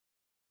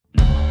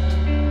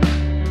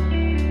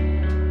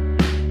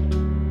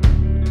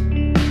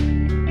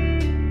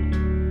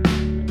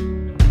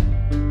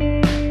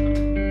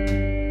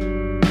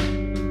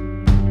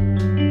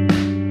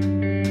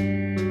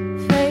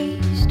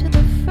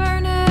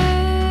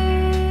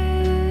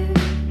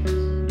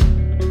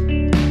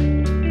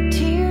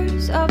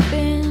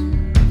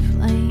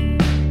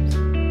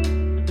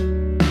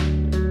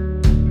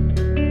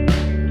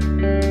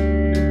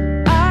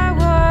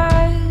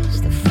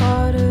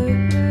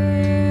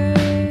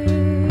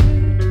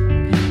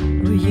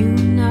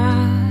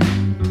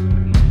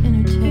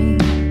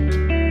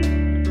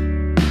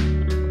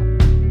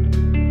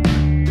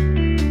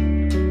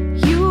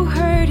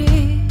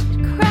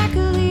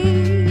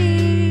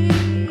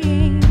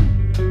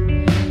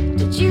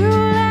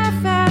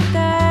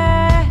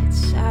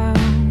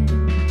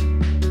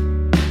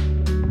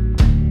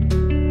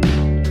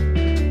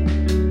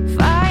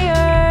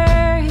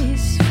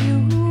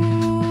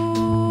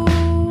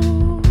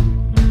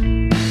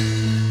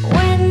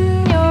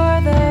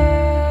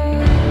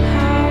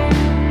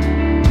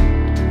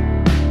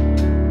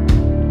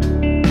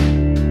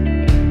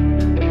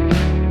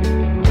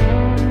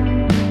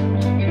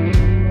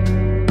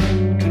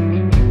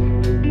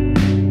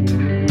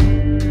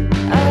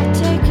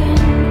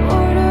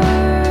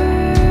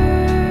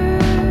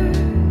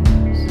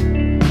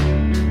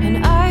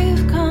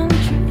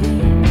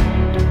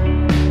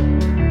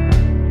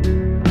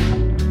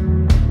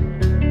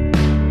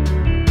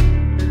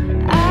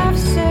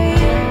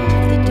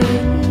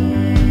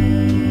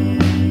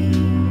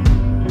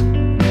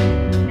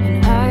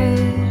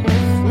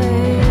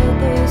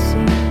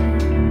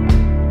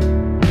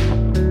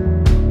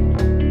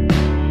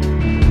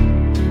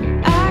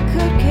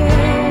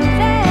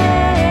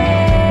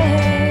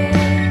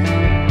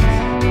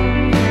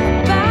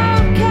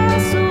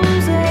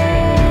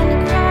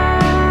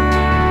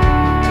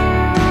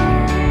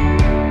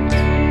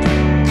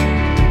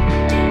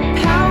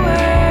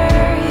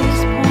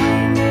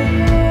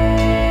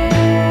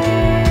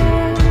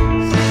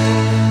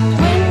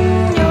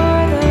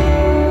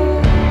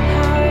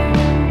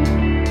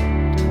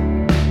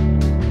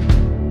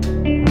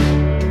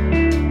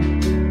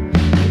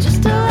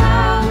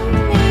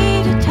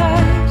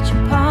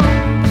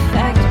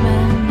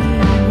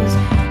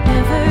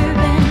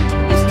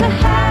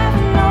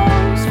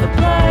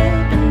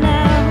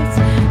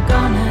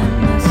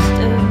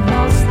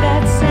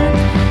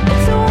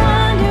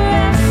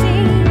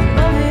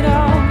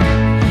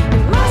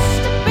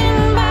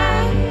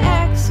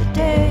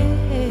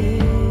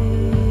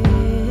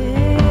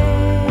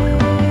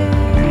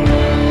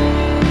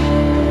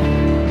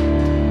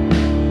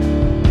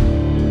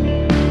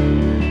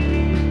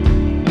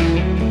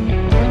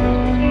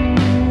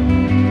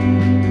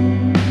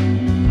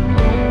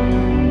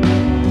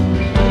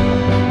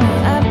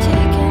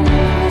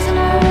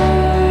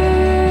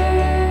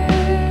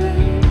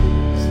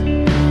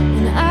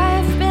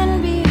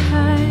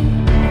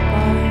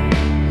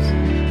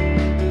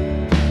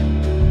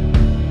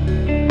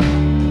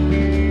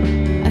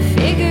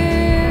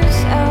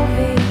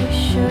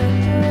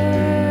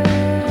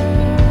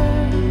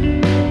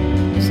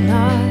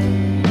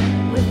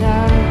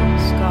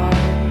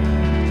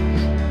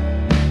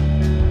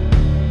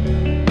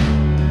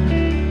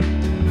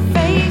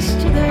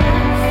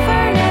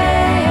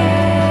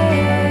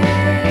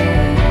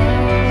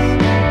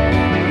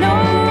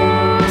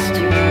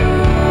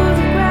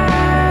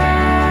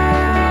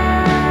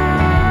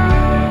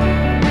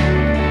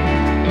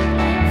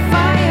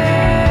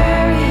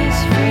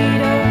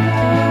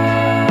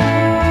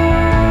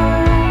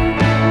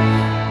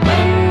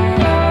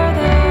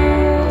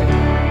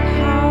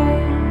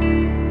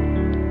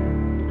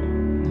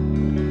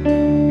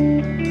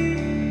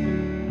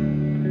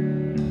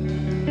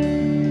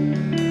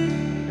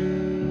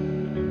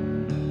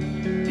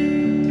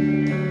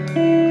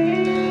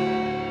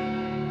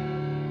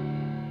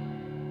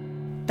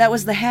That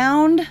was The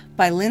Hound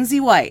by Lindsay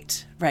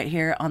White, right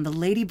here on the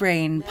Lady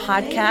Brain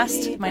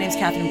podcast. My name is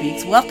Catherine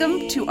Beeks.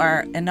 Welcome to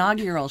our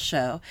inaugural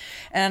show.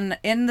 And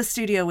in the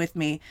studio with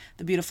me,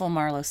 the beautiful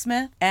Marlo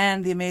Smith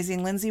and the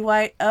amazing Lindsay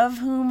White, of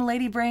whom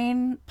Lady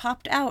Brain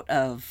popped out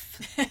of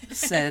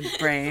said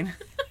brain.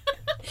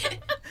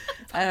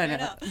 I don't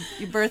know.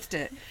 You birthed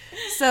it.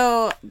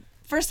 So,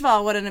 first of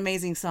all, what an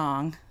amazing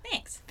song.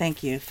 Thanks.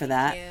 Thank you for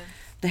that. Thank you.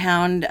 The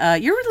Hound,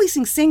 you're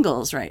releasing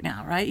singles right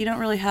now, right? You don't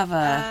really have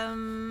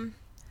a...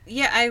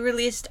 Yeah, I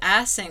released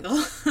a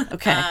single.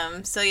 Okay.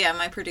 So yeah,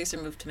 my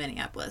producer moved to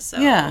Minneapolis, so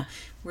Yeah.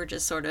 we're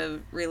just sort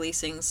of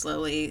releasing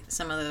slowly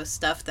some of the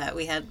stuff that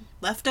we had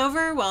left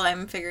over while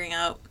I'm figuring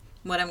out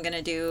what I'm going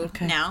to do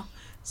now.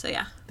 So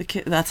yeah.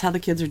 That's how the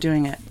kids are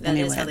doing it. That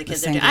is how the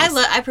kids are doing it.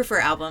 I prefer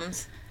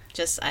albums.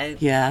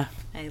 I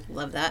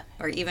love that.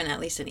 Or even at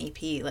least an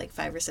EP, like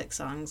 5 or 6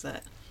 songs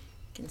that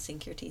you can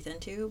sink your teeth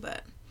into,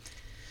 but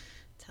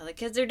that's how the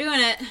kids are doing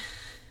it.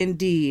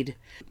 Indeed.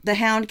 The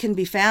Hound can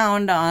be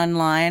found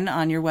online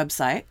on your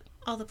website.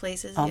 All the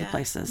places, All the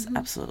places,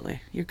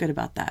 absolutely. You're good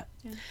about that.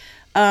 Yeah.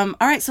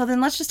 All right, so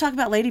then let's just talk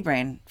about Lady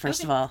Brain,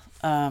 first of all.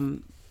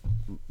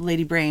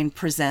 Lady Brain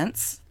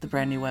Presents, the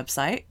brand new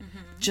website.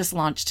 Just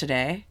launched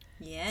today.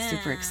 Yeah.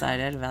 Super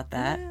excited about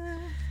that. Yeah.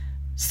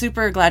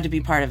 Super glad to be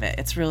part of it.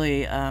 It's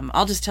really,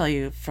 I'll just tell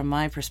you from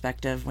my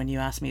perspective, when you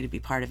asked me to be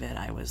part of it,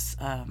 I was...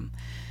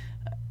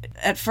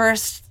 at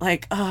first,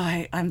 like,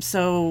 I'm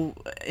so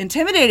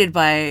intimidated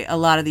by a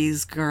lot of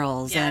these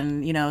girls,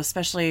 and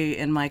especially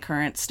in my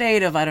current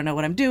state of I don't know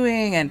what I'm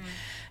doing,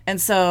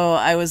 and so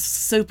I was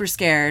super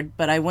scared,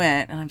 but I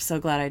went, and I'm so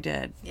glad I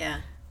did. Yeah.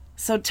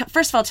 So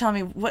first of all, tell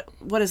me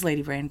what is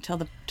Lady Brain? Tell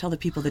the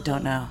people that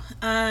don't know.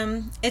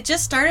 It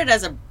just started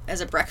as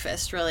a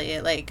breakfast,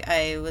 really. Like,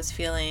 I was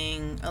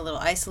feeling a little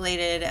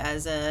isolated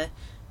as a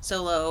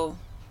solo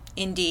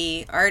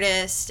indie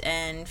artist,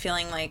 and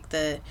feeling like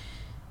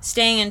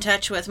staying in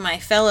touch with my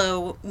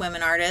fellow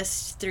women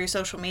artists through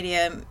social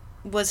media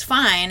was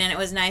fine, and it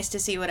was nice to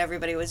see what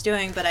everybody was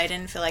doing, but I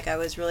didn't feel like I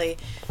was really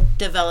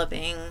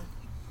developing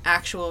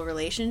actual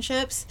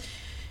relationships.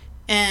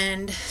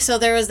 And so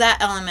there was that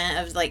element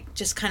of like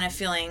just kind of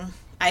feeling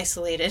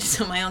isolated,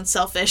 so my own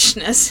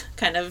selfishness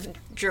kind of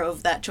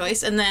drove that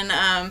choice. And then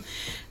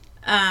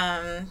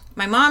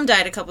my mom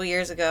died a couple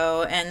years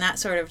ago, and that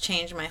sort of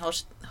changed my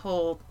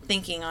whole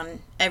thinking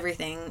on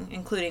everything,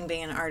 including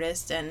being an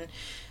artist, and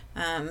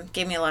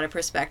gave me a lot of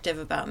perspective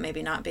about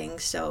maybe not being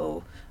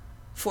so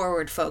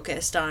forward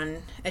focused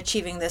on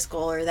achieving this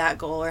goal or that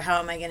goal, or how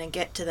am I going to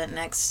get to the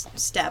next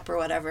step or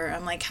whatever.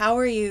 I'm like, how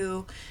are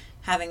you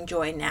having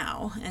joy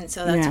now? And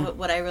so that's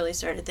what I really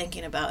started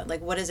thinking about.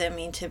 Like, what does it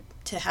mean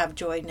to have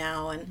joy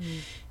now?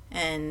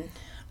 And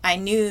I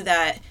knew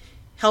that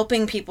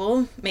helping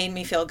people made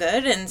me feel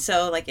good. And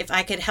so, like, if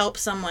I could help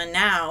someone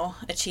now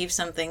achieve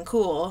something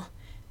cool,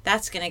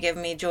 that's going to give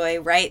me joy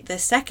right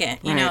this second,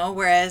 you know?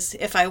 Whereas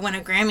if I win a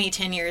Grammy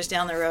 10 years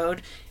down the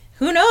road,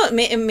 who knows?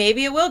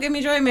 Maybe it will give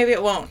me joy, maybe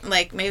it won't.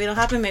 Like, maybe it'll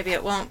happen, maybe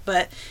it won't.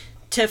 But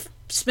to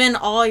spend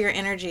all your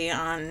energy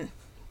on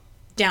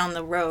down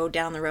the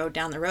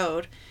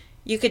road,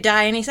 you could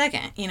die any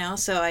second, you know?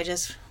 So I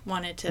just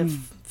wanted to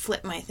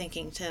flip my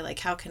thinking to, like,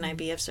 how can I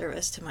be of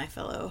service to my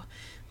fellow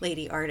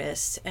lady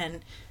artists? And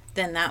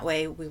then that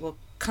way we will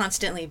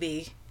constantly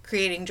be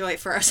creating joy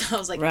for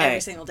ourselves, like, every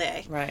single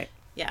day. Right.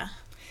 Yeah.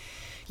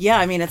 Yeah,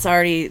 I mean, it's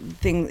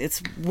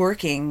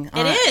working.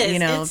 It is. You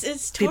know,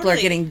 it's people totally...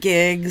 are getting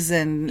gigs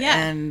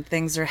and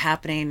things are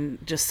happening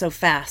just so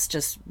fast,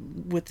 just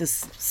with this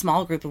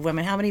small group of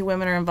women. How many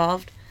women are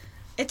involved?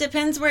 It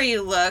depends where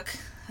you look,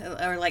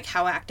 or like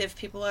how active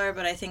people are,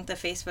 but I think the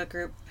Facebook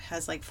group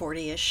has like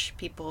 40-ish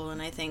people,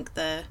 and I think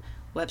the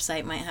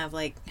website might have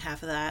like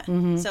half of that.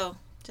 So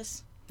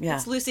just,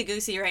 it's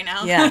loosey-goosey right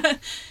now. Yeah.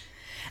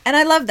 And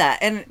I love that.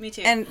 And me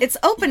too. And it's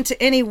open to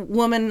any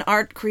woman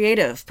art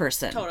creative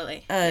person.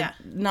 Totally.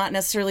 Not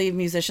necessarily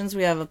musicians.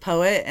 We have a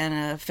poet and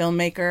a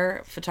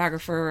filmmaker,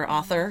 photographer,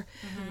 author.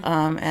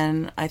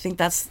 And I think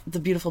that's the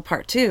beautiful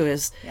part too,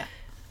 is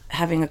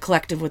having a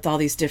collective with all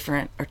these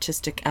different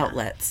artistic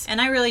outlets.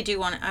 And I really do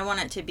want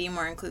it to be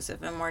more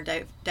inclusive and more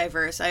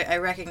diverse. I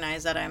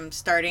recognize that I'm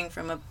starting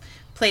from a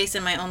place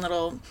in my own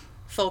little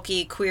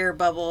folky queer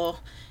bubble,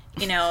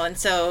 you know, and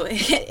so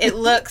it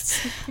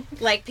looks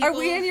like people... Are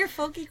we in your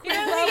folky queer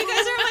bubble? You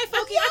guys are in my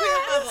folky queer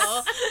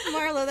bubble.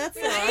 Marlo, that's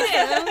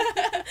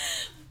awesome.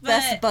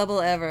 Best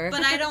bubble ever.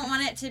 But I don't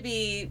want it to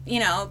be, you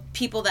know,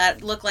 people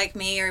that look like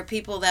me or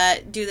people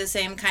that do the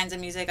same kinds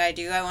of music I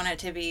do. I want it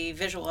to be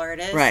visual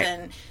artists. Right.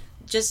 And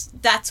just,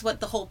 that's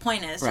what the whole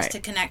point is, just to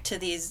connect to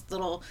these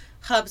little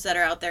hubs that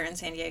are out there in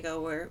San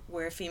Diego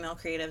where female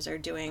creatives are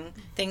doing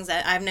things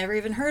that I've never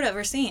even heard of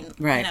or seen.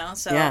 Right. You know,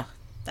 so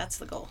that's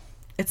the goal.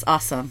 It's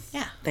awesome.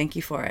 Yeah. Thank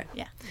you for it.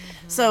 Yeah.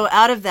 So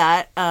out of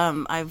that,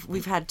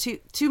 we've had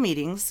two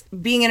meetings,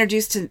 being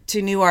introduced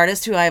to new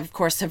artists who I of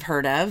course have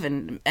heard of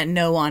and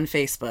know on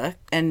Facebook,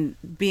 and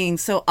being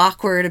so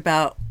awkward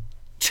about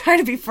trying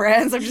to be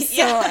friends. I'm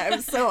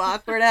so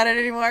awkward at it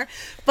anymore.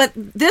 But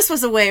this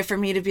was a way for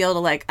me to be able to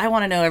like, I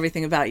want to know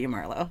everything about you,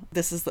 Marlo.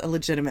 This is a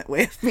legitimate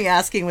way of me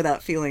asking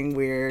without feeling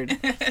weird.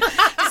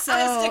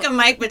 So stick a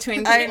mic between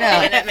people, I know.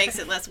 and it makes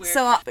it less weird.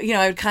 So,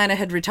 I kind of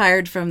had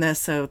retired from this,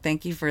 so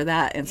thank you for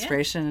that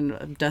inspiration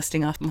of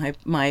dusting off my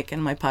mic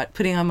and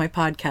putting on my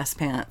podcast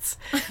pants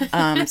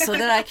so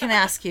that I can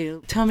ask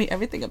you, tell me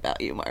everything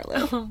about you,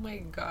 Marlo. Oh my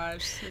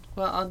gosh.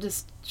 Well, I'll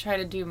just try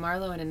to do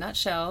Marlo in a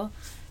nutshell.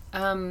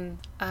 My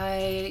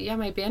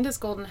band is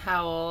Golden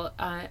Howl,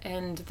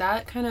 and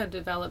that kind of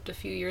developed a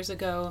few years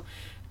ago.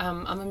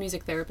 I'm a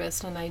music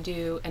therapist, and I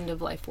do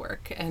end-of-life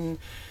work, and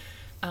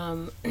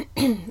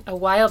a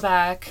while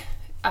back,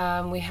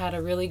 we had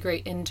a really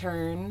great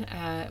intern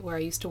where I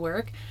used to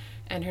work,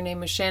 and her name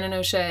was Shannon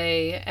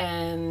O'Shea,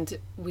 and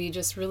we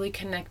just really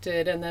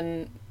connected, and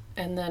then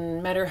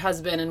met her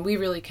husband, and we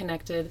really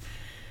connected,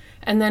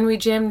 and then we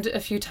jammed a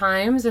few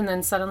times, and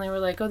then suddenly we're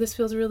like, oh, this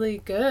feels really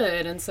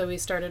good, and so we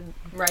started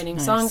writing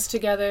songs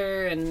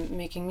together and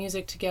making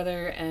music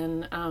together,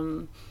 and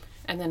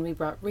then we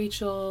brought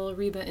Rachel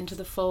Reba into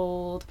the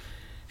fold.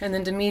 And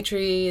then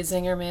Dimitri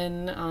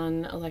Zingerman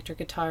on electric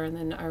guitar. And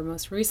then our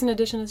most recent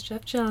addition is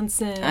Jeff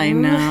Johnson. I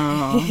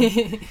know.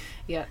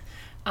 Yeah.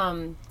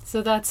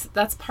 So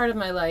that's part of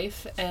my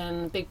life.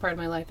 And a big part of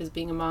my life is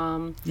being a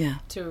mom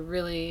to a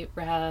really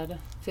rad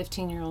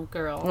 15-year-old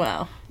girl.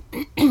 Wow.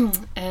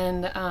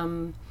 And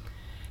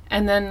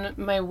then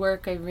my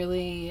work, I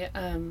really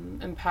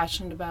am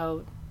passionate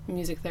about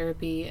music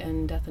therapy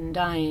and death and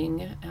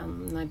dying.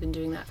 And I've been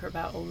doing that for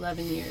about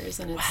 11 years.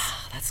 And it's...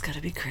 Wow, that's got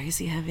to be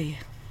crazy heavy.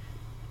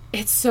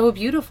 It's so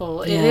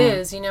beautiful. Yeah. It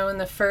is. When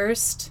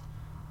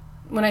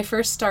I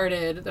first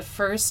started, the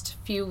first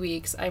few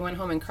weeks, I went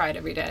home and cried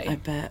every day. I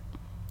bet.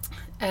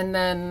 And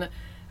then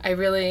I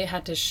really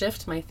had to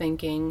shift my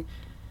thinking,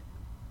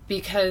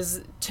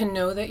 because to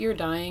know that you're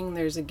dying,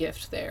 there's a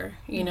gift there,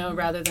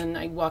 rather than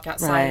I walk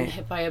outside and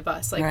hit by a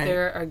bus. Like,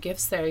 there are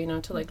gifts there,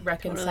 to like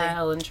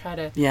reconcile and try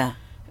to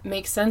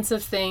make sense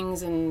of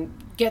things and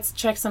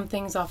check some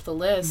things off the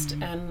list.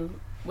 And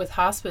with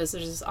hospice,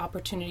 there's this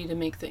opportunity to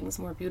make things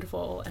more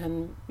beautiful,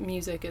 and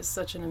music is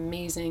such an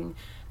amazing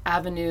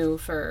avenue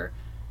for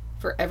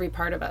every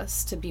part of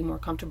us to be more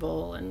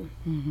comfortable and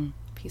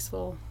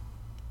peaceful.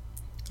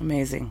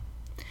 Amazing.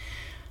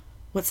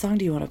 What song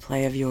do you want to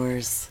play of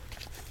yours?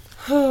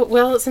 Oh,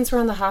 well, since we're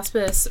on the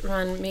hospice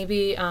run,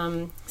 maybe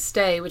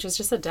Stay, which is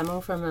just a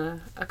demo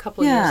from a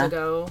couple years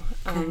ago.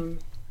 Okay.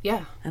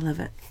 I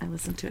love it. I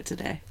listened to it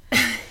today.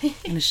 I'm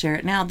going to share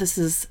it now. This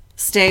is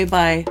Stay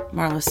by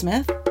Marlo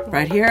Smith,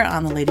 right here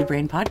on the Lady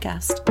Brain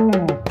Podcast.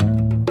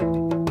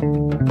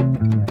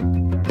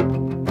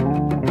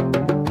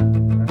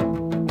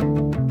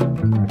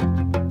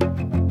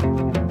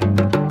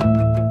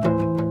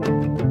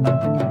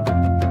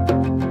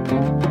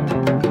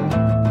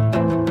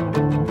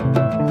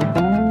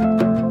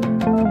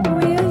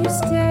 Will you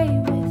stay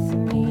with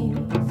me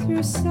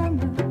through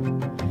summer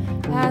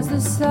as the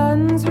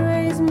sun's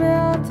rays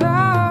melt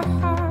our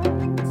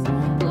hearts?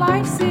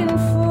 Life's in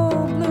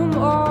full bloom,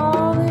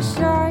 all is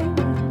shining.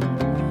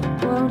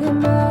 Won't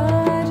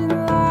imagine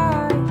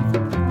life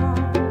apart.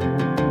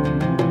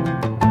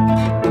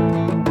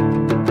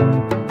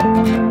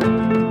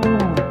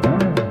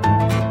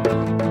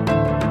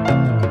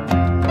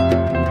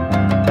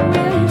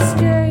 Will you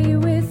stay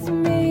with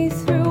me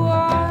through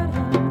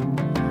autumn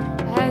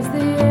as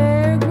the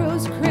air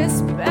grows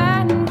crisp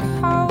and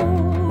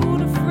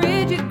cold? A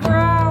frigid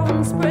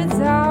ground spreads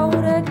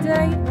out at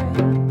daybreak,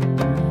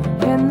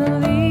 and the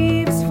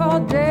leaves fall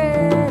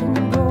dead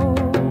and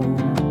gold.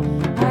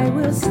 I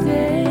will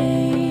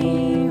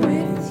stay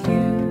with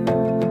you.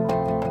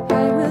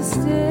 I will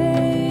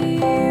stay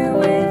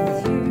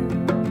with you.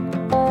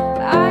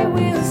 I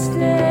will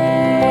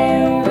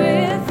stay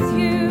with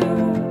you.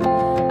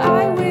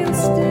 I will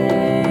stay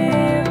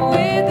with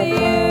you.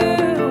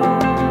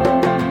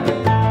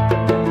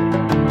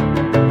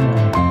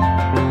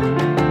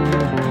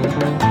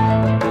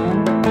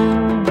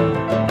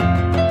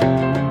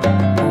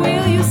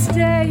 Will you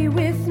stay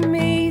with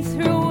me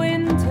through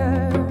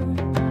winter?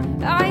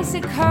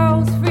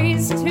 Icicles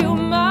freeze to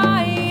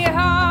my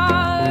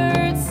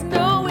heart.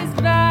 Snow is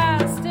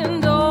vast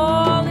and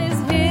all is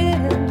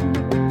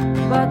hidden,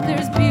 but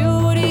there's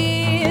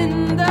beauty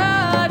in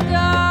the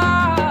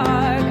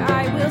dark.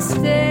 I will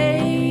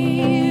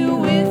stay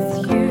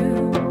with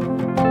you.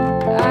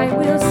 I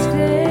will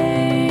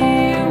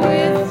stay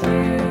with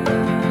you.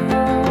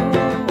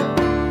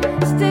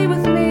 Stay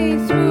with me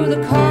through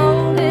the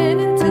cold and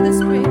into the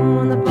spring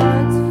when the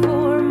buds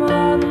form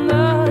on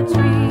the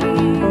tree.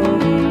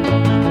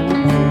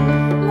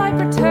 Life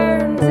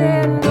returns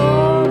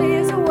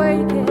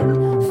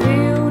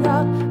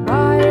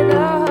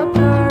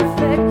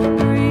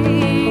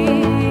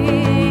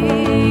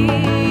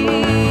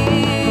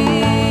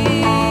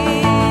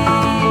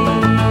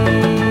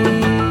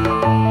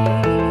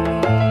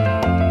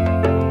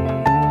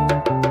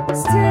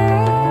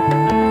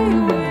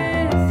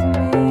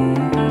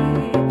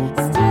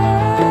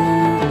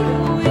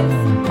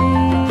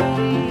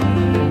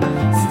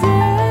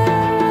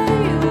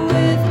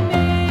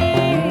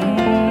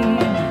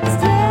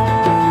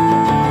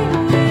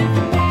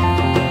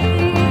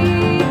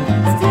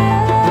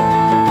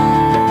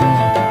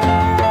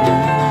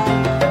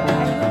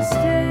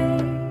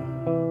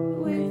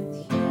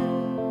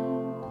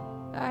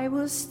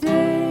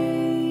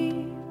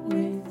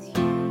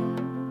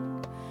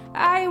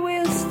I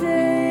will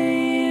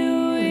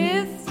stay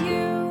with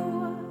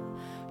you.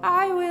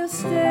 I will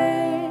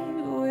stay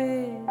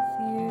with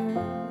you.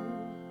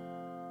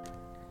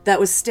 That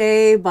was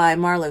Stay by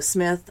Marlo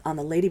Smith on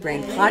the Lady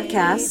Brain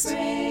podcast.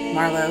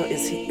 Marlo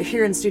is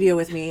here in studio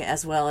with me,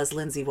 as well as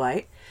Lindsay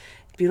White.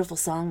 Beautiful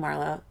song,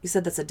 Marlo. You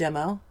said that's a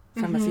demo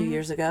from a few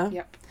years ago.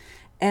 Yep.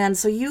 And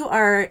so you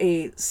are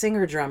a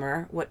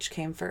singer-drummer. Which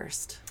came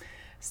first?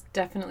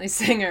 Definitely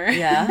singer.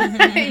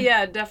 Yeah?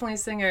 Yeah, definitely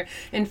singer.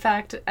 In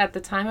fact, at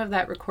the time of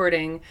that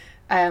recording,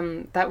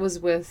 that was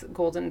with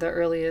the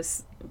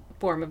earliest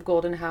form of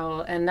Golden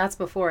Howl, and that's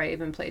before I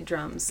even played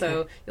drums.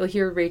 So you'll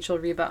hear Rachel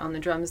Reba on the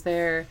drums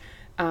there.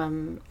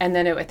 And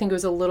then I think it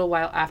was a little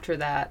while after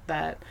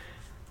that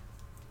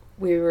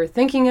we were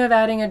thinking of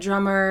adding a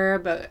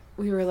drummer, but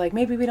we were like,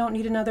 maybe we don't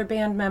need another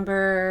band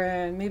member,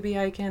 and maybe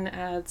I can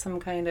add some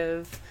kind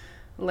of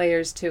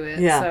layers to it.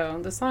 Yeah. So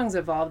the song's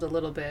evolved a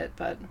little bit,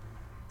 but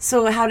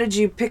So how did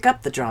you pick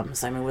up the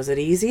drums? I mean, was it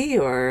easy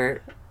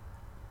or?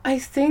 I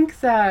think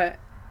that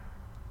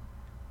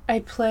I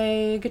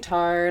play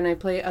guitar and I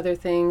play other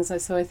things,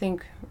 so I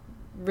think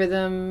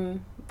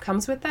rhythm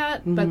comes with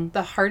that. But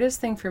the hardest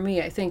thing for me,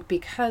 I think,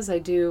 because I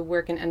do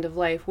work in end of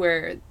life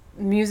where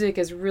music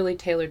is really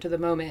tailored to the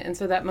moment, and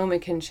so that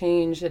moment can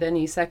change at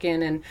any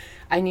second, and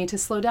I need to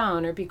slow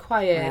down or be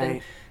quiet. Right.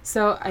 And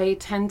so I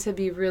tend to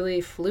be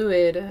really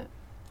fluid,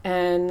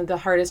 and the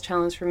hardest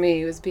challenge for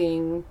me was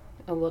being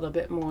a little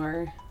bit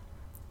more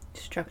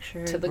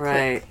Structure. to the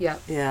Right. click. Yeah.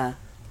 Yeah.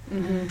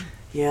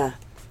 Yeah.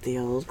 The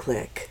old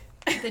click.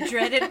 The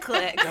dreaded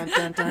click. Dun,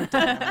 dun, dun,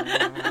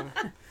 dun.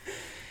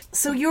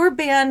 So your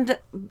band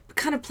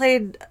kind of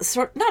played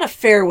not a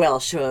farewell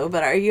show,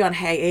 but are you on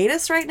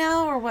hiatus right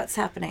now, or what's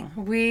happening?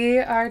 We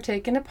are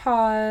taking a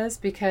pause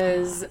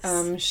because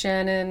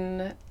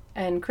Shannon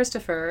and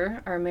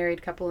Christopher are a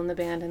married couple in the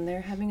band, and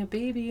they're having a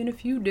baby in a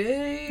few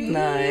days.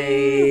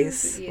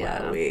 Nice.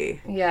 Yeah. Wowie.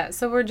 Yeah,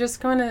 so we're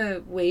just going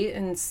to wait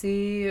and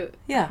see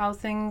Yeah. how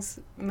things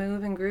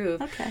move and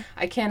groove. Okay.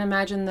 I can't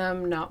imagine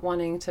them not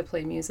wanting to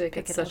play music.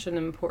 It's it such an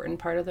important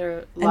part of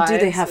their And lives. do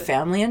they have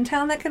family in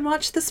town that can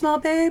watch the small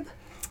babe?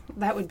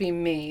 That would be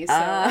me.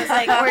 So. It's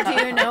like, or do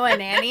you know a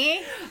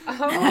nanny?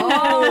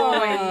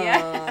 Oh,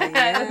 yes.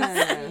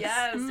 yes.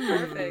 Yes,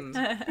 perfect.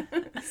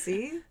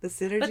 See? The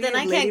synergy. But then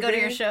I of can't Lady go to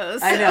your Brain?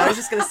 shows. I know. I was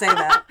just going to say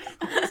that.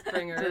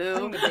 Bring her,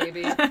 bring the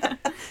baby.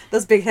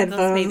 Those big Those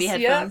headphones. baby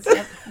headphones.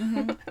 Yep.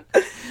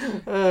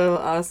 Oh,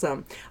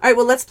 awesome. All right,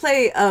 well, let's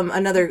play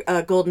another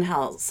Golden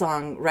Howl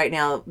song right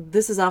now.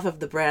 This is off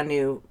of the brand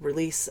new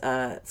release.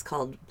 It's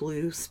called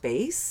Blue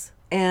Space.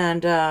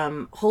 And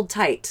Hold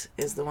Tight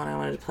is the one I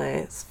wanted to play.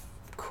 It's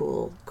a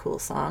cool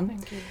song.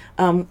 Thank you.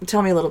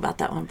 Tell me a little about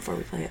that one before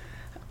we play it.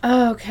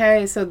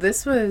 Okay, so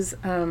this was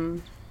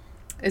a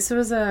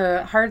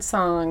hard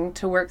song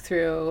to work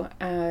through.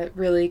 It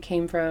really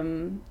came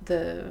from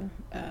the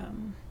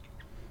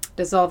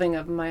dissolving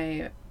of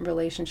my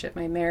relationship,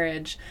 my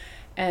marriage,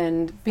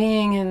 and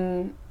being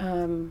in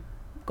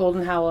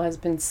Golden Howl has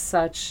been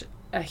such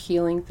a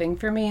healing thing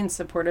for me and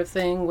supportive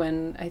thing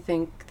when I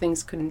think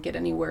things couldn't get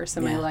any worse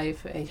in my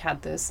life. I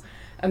had this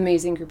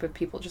amazing group of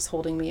people just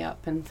holding me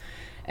up, and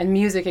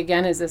music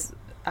again is this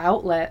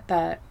outlet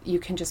that you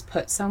can just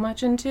put so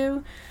much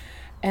into.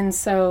 And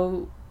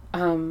so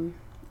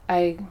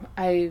I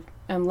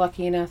am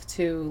lucky enough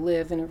to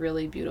live in a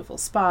really beautiful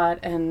spot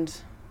and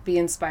be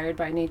inspired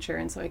by nature,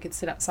 and so I could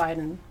sit outside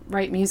and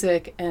write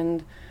music,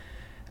 and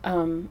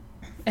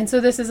so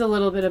this is a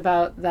little bit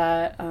about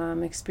that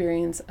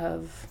experience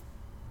of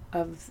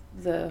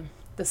the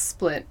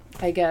split,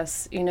 I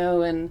guess,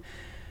 and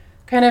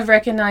kind of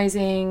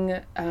recognizing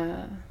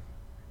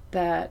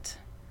that,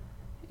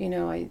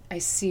 I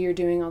see you're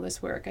doing all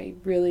this work. I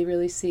really,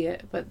 really see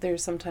it, but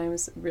there's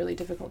sometimes really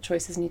difficult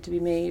choices need to be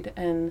made.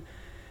 And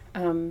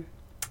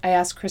I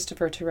asked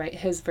Christopher to write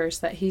his verse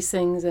that he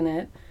sings in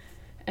it,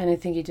 and I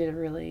think he did a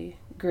really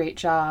great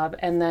job.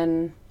 And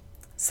then,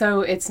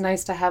 so it's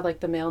nice to have like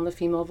the male and the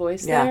female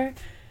voice there.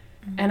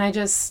 And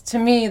to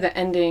me, the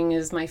ending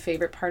is my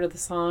favorite part of the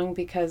song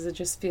because it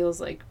just feels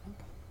like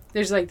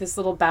there's like this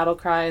little battle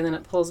cry, and then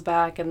it pulls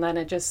back, and then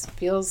it just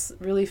feels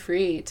really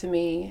free to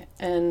me.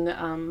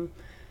 And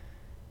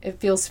it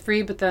feels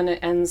free, but then it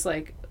ends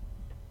like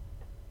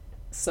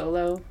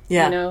solo,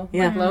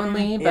 like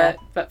lonely,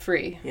 but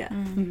free. Yeah.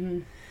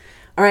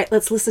 All right,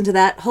 let's listen to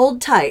that.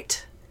 Hold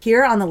Tight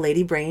here on the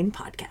Lady Brain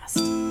podcast.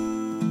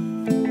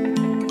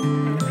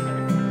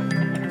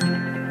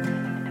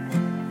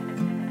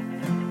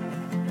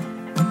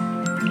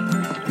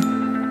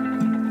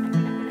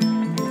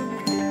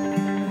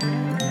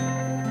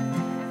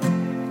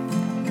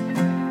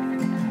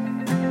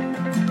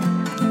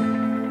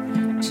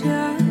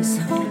 Just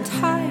hold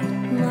tight,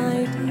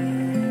 my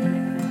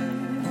dear.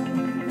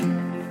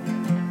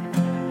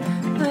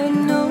 I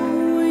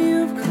know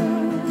you've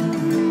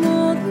come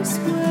all this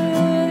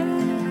way.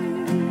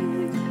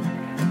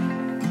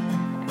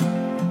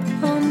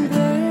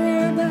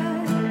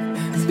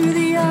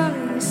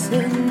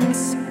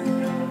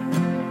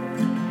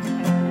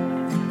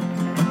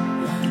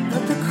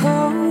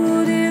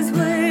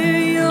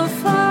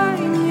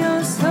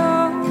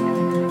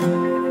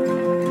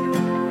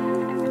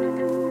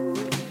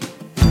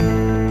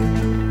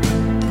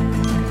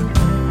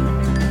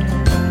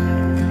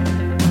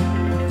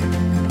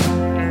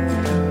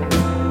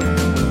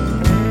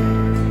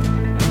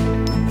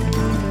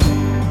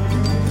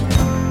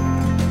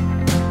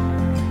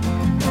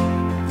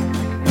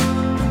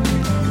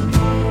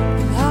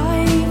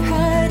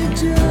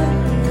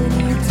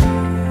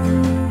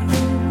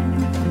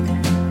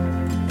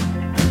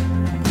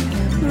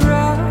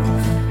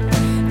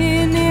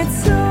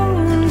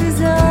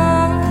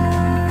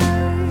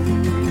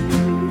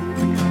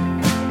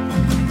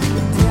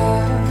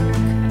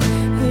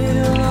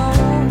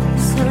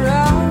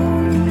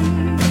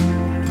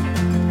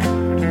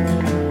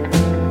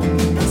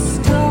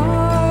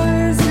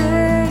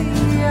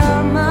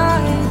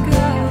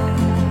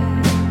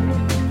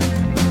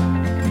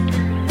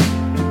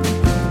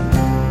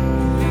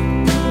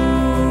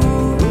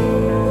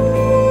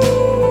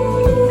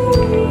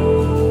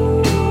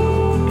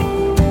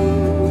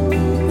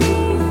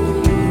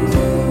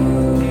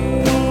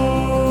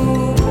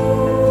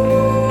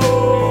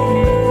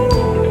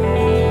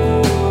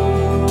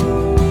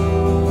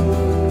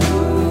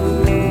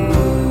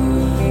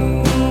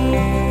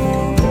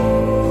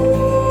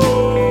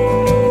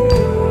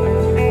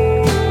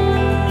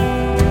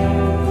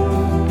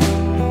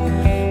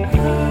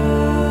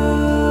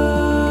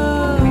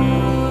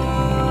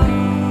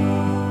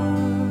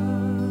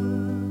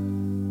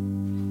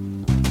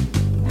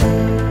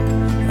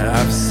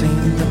 I've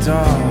seen the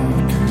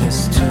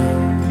darkness too.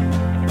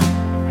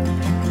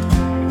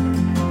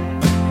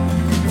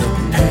 The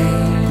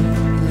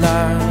pain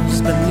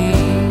lies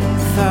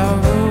beneath our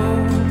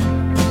roof.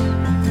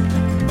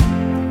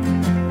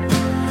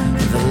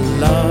 The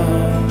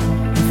love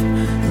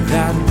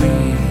that we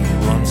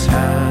once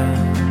had.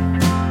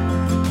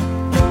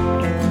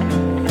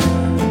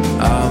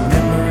 Our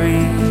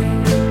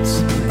memories,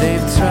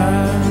 they've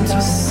turned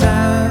to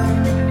sand.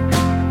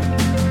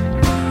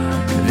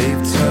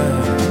 They've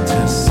turned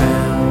to sand.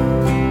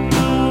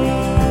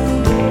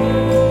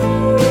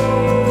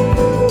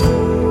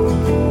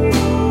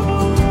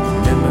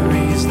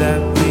 Memories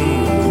that we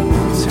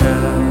once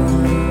had.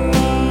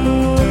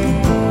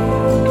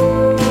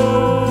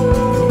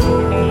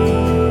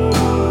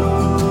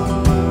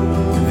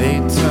 They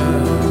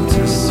turned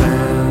to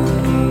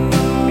sand.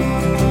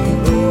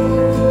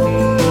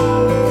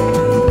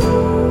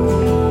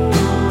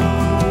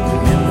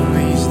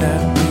 Memories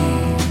that we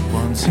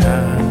once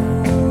had.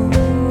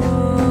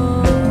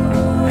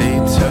 They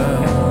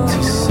turn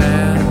to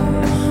sand.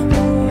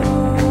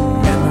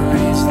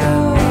 Memories that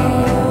we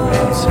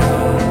once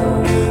had.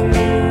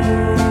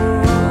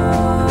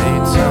 They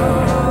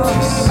turn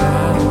to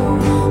sand.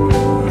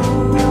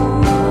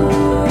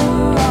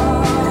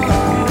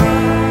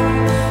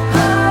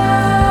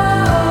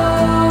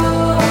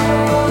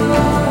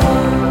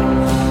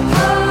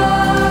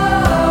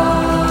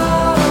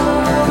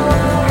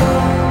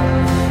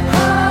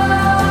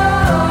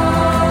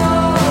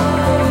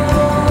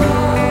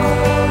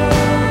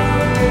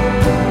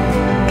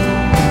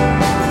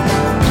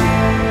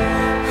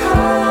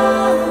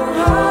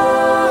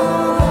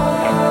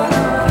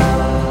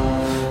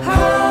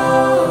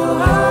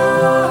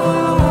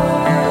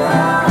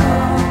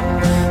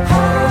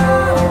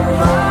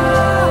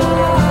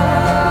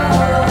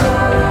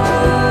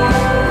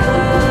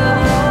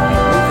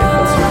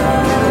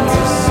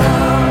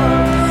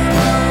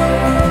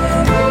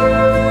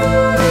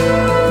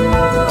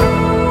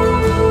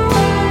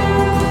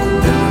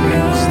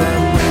 Memories that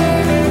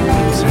we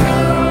once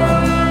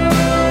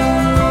had.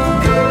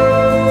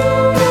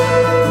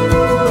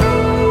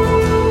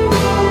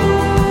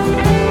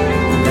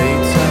 They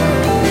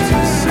turn to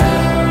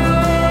sand.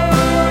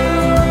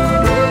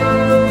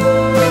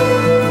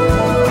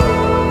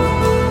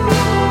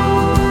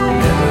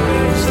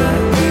 Memories that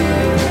we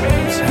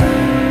once had.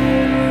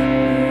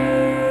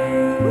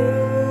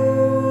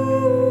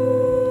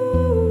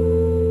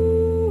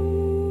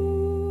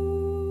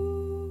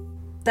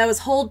 That was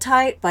Hold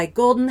Tight by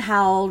Golden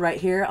Howl right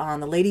here on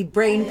the Lady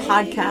Brain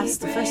podcast,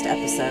 the first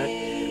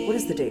episode. What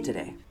is the date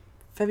today?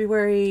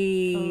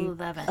 February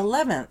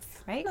 11th.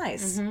 Right?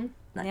 Nice.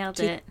 Nailed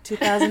it.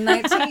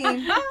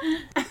 2019.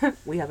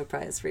 We have a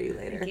prize for you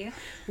later. Thank you.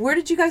 Where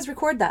did you guys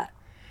record that?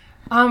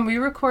 We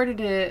recorded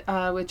it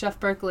with Jeff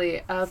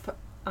Berkeley up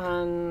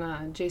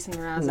on Jason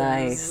Mraz's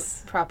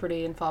Nice.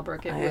 property in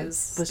Fallbrook. It I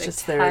was was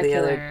just there the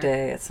other spectacular.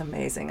 day. It's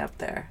amazing up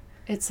there.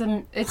 It's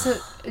a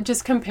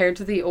just compared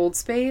to the old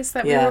space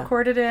that we Yeah.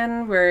 recorded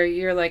in, where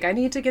you're like, I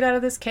need to get out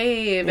of this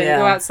cave and Yeah.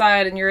 go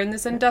outside, and you're in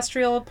this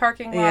industrial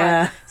parking lot.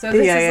 Yeah. So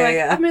this Yeah, is yeah, like,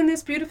 yeah. I'm in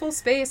this beautiful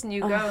space, and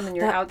you go, and then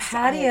you're that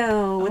outside.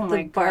 patio with Oh the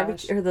my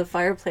barbecue gosh. or the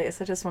fireplace.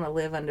 I just want to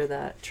live under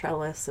that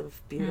trellis of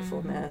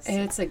beautifulness.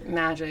 It's like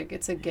magic.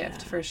 It's a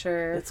gift for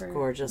sure. It's for-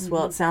 gorgeous.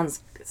 Well, it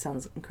sounds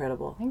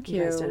incredible. Thank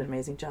You guys you. did an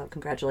amazing job.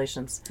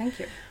 Congratulations. Thank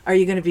you. Are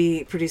you going to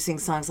be producing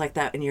songs like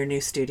that in your new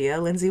studio,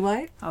 Lindsay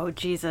White? Oh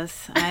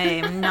Jesus,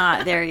 I am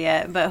not there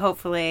yet, but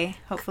hopefully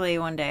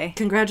one day.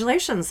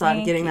 Congratulations on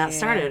Thank getting that you.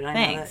 started. I know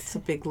Thanks. that's a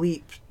big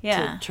leap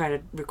Yeah. to try to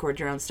record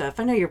your own stuff.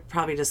 I know you're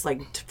probably just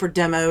like for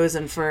demos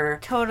and for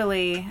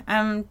Totally.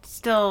 I'm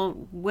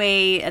still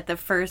way at the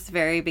first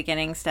very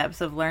beginning steps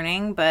of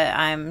learning, but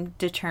I'm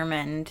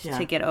determined Yeah.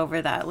 to get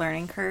over that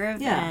learning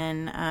curve. Yeah.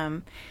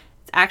 And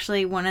it's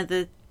actually one of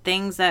the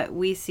things that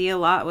we see a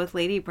lot with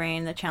Lady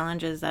Brain, the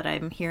challenges that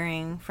I'm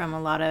hearing from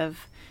a lot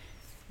of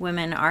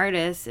women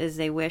artists is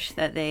they wish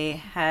that they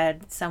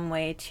had some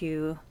way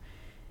to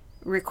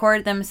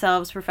record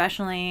themselves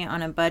professionally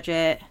on a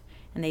budget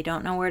and they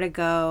don't know where to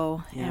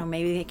go. Yeah. You know,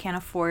 maybe they can't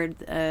afford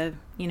the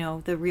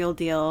real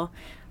deal.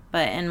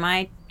 But in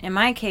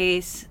my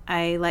case,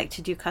 I like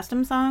to do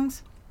custom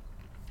songs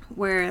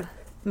where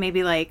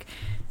maybe like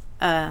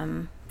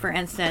for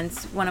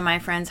instance, one of my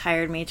friends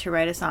hired me to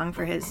write a song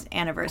for his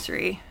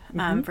anniversary,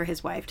 for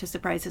his wife, to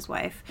surprise his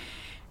wife.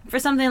 For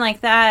something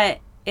like that,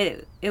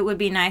 it would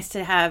be nice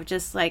to have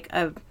just like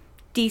a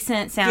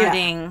decent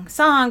sounding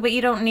song, but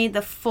you don't need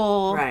the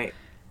full, right.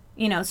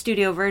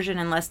 Studio version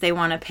unless they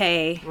want to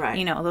pay,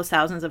 Right. those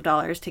thousands of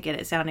dollars to get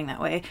it sounding that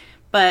way.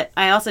 But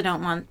I also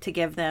don't want to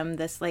give them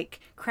this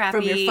like crappy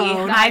From your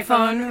phone.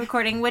 iPhone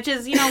recording, which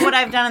is, what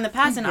I've done in the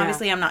past. And Yeah.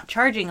 obviously I'm not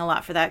charging a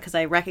lot for that because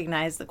I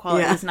recognize the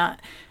quality Yeah. is not,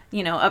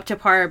 up to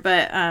par.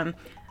 But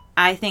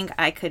I think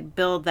I could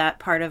build that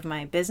part of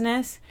my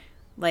business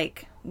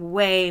like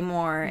way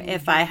more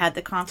if I had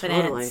the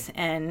confidence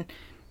and,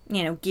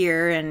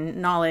 gear and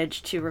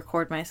knowledge to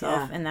record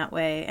myself Yeah. in that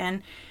way.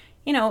 And,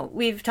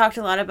 we've talked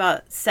a lot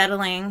about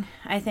settling.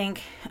 I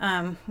think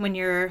when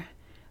you're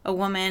a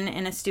woman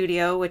in a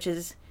studio, which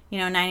is,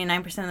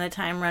 99% of the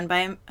time run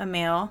by a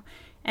male.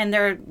 And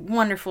they're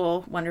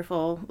wonderful,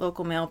 wonderful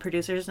local male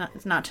producers,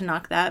 not to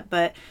knock that,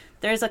 but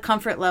there's a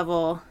comfort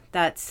level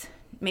that's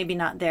maybe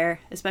not there,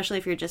 especially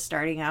if you're just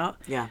starting out.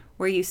 Yeah.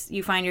 Where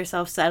you find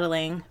yourself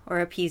settling or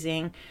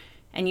appeasing,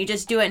 and you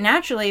just do it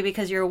naturally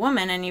because you're a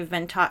woman and you've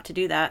been taught to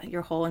do that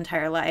your whole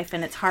entire life,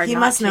 and it's hard He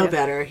not must to. know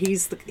better.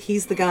 He's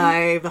the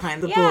guy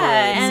behind the board.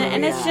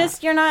 And so, it's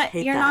just you're not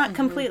Hate that.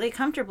 completely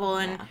comfortable,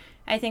 and Yeah.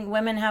 I think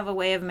women have a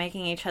way of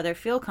making each other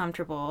feel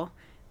comfortable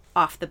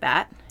off the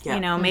bat.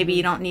 Yeah. Maybe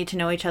you don't need to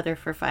know each other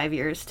for 5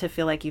 years to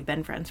feel like you've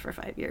been friends for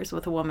 5 years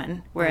with a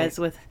woman, whereas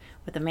with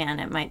a man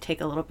it might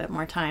take a little bit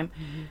more time.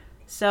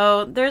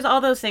 So there's all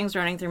those things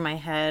running through my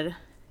head,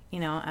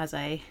 as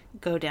I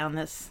go down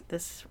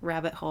this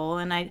rabbit hole,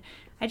 and I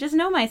just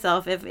know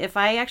myself. If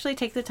I actually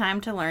take the time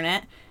to learn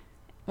it,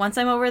 once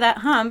I'm over that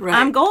hump, Right.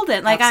 I'm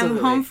golden. Like, Absolutely.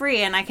 I'm home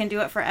free, and I can do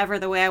it forever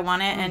the way I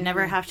want it, and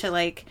never have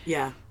to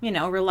Yeah.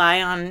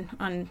 rely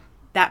on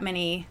that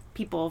many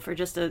people for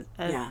just a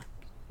Yeah.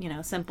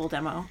 simple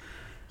demo.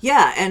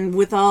 Yeah, and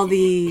with all the,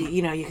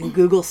 you can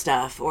Google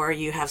stuff, or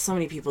you have so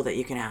many people that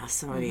you can ask,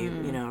 so many,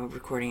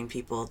 recording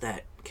people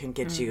that can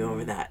get you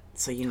over that,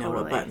 so you know what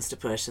Totally. buttons to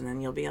push, and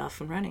then you'll be off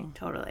and running.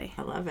 Totally.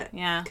 I love it.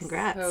 Yeah.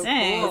 Congrats. So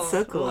Thanks. cool.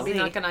 So cool. We'll be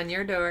knocking on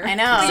your door. I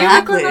know.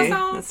 Exactly. Record us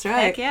all? That's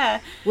right. Heck yeah.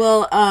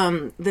 Well,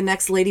 the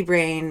next Lady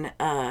Brain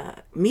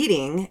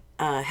meeting,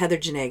 Heather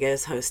Janega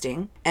is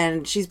hosting,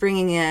 and she's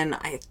bringing in,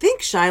 I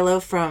think, Shiloh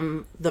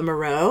from the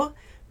Moreau,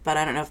 but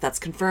I don't know if that's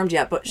confirmed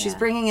yet. But she's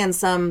bringing in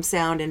some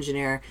sound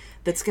engineer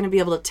that's going to be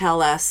able to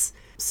tell us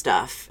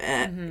stuff,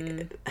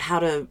 how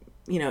to,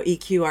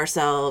 EQ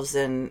ourselves,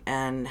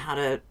 and how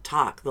to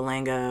talk the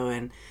lingo,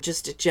 and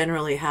just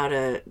generally how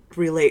to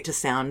relate to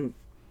sound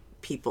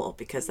people,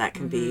 because that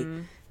can be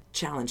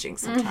challenging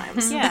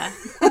sometimes. Yeah.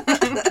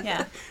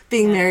 Yeah.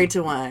 Being married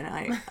to one,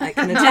 I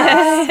can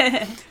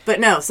attest. But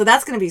no, so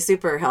that's going to be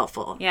super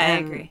helpful. Yeah, I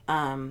And, agree.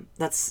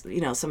 That's,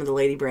 some of the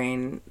Lady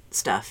Brain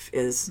stuff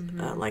is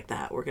like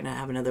that. We're going to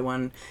have another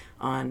one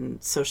on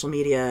social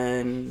media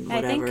and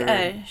whatever.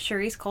 I think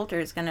Charisse Coulter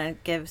is going to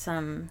give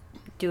some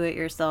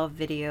do-it-yourself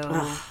video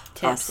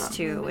tips awesome.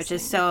 too, which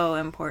is so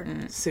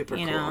important. Super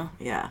cool.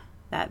 Yeah.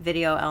 That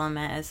video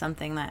element is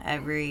something that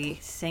every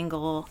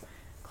single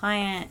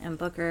client and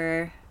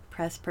booker,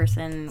 press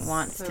person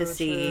wants So to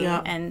see. true.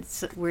 Yeah. And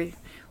so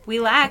we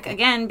lack,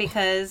 again,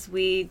 because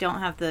we don't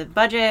have the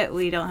budget,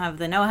 we don't have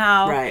the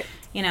know-how. Right.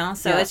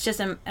 So Yeah. it's just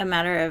a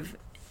matter of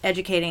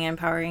educating and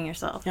empowering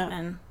yourself. Yeah.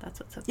 And that's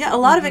what's so Yeah, a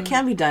lot of it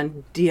can be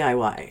done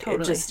DIY.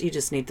 Totally. You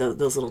just need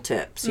those little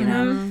tips,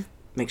 know.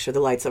 Make sure the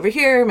light's over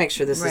here, make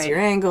sure this is Right. your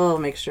angle,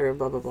 make sure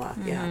blah, blah, blah.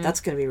 Yeah,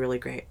 that's going to be really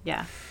great.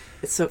 Yeah.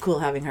 It's so cool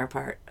having her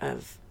part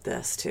of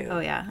this, too. Oh,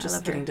 yeah. I Just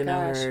love getting her. to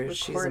know Gosh, her.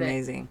 She's record it.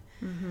 amazing.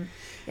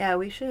 Yeah,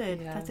 we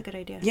should. Yeah. That's a good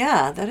idea.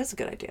 Yeah, that is a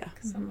good idea.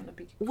 I'm gonna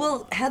be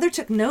Well, Heather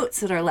took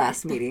notes at our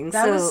last meeting.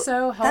 That was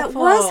so That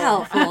helpful. was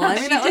helpful. I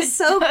mean, that was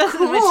so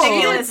cool.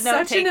 Meticulous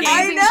such an note-taking.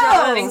 amazing I know.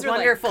 job. It Things was were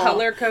wonderful. like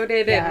color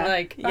coded Yeah.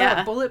 and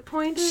Yeah. bullet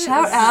pointed.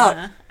 Shout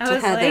out I to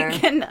was Heather. like,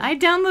 can I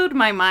download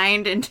my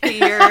mind into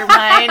your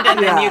mind,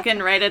 and Yeah. then you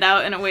can write it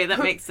out in a way that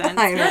makes sense?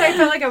 I know. I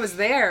felt like I was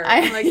there.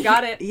 I like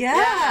got it.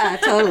 Yeah,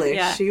 totally.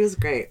 Yeah. She was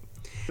great.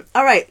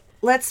 All right,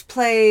 let's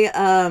play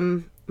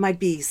My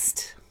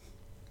Beast.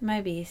 My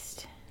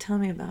Beast. Tell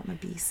me about My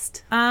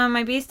Beast.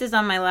 My Beast is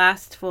on my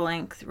last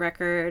full-length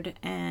record,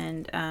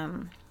 and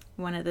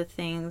one of the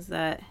things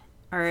that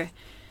are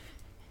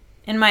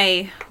in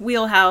my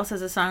wheelhouse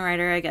as a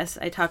songwriter, I guess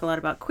I talk a lot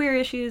about queer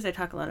issues, I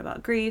talk a lot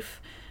about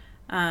grief,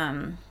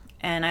 and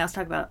I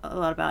also talk a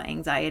lot about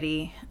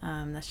anxiety.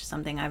 That's just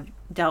something I've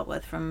dealt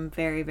with from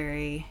very,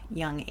 very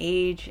young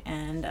age,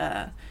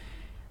 and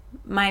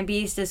My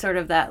Beast is sort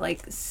of that,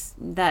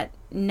 that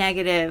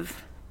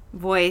negative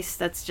voice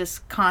that's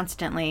just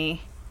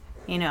constantly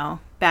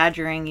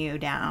badgering you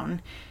down.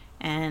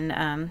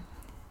 And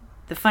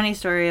the funny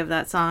story of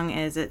that song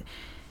is it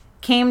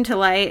came to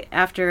light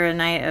after a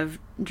night of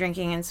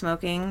drinking and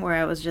smoking, where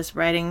I was just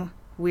writing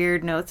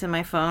weird notes in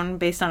my phone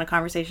based on a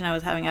conversation I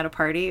was having at a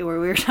party where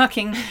we were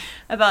talking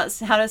about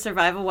how to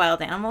survive a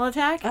wild animal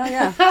attack. Oh,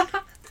 yeah.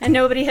 And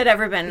nobody had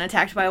ever been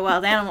attacked by a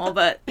wild animal,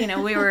 but,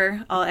 we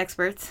were all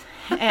experts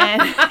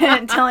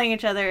and telling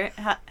each other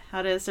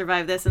how to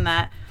survive this and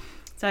that.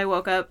 So I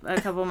woke up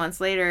a couple months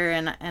later,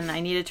 and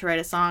I needed to write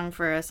a song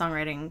for a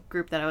songwriting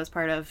group that I was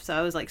part of. So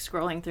I was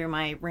scrolling through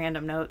my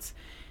random notes,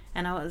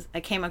 and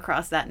I came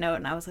across that note,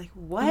 and I was like,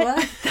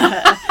 what?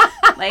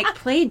 The?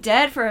 Play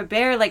dead for a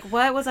bear?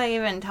 What was I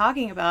even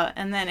talking about?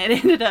 And then it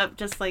ended up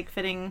just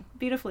fitting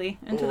beautifully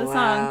into the Wow.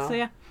 song. So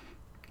yeah.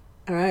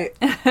 All right.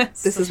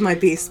 This is My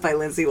Beast by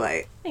Lindsay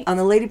White on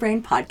the Lady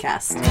Brain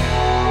podcast.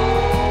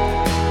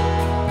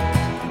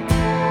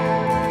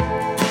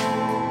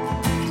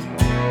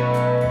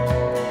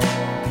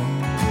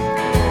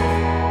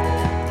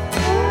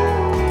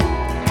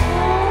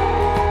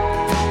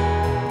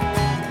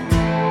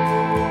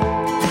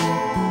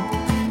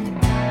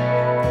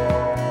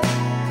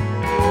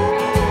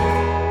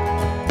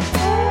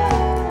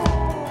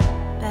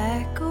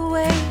 Back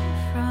away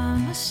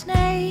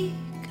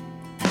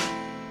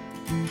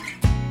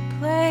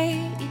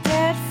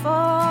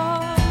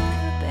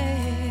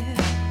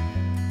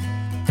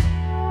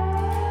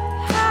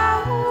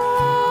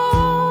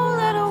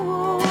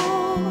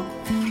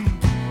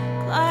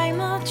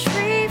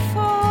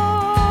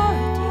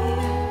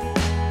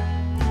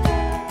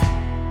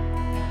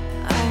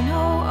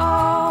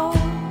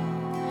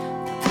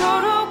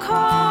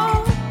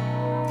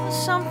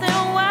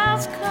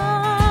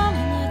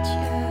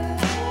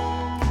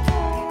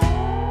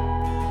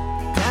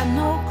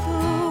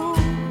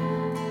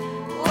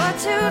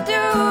to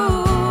do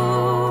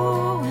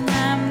when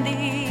I'm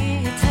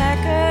the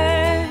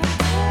attacker.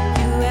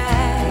 Do I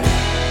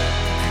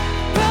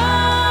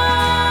run?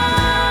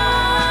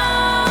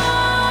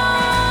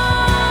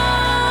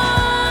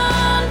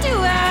 Do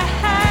I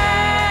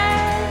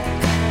hide?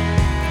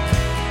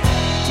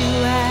 Do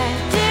I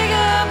dig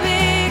a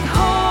big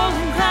hole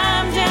and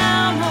climb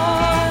down,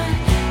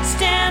 or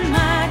stand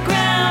my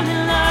ground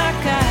and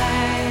lock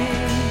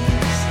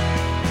eyes?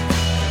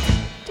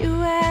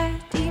 Do I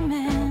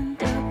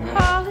demand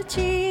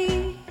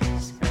apologies,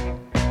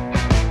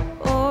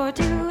 or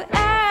do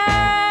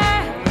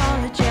I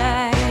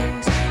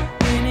apologize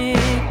when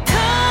it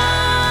comes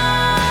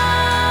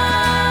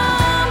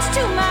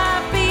to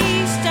my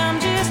beast? I'm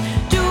just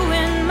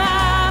doing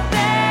my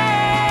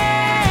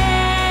best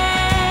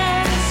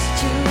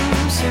to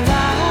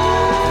survive.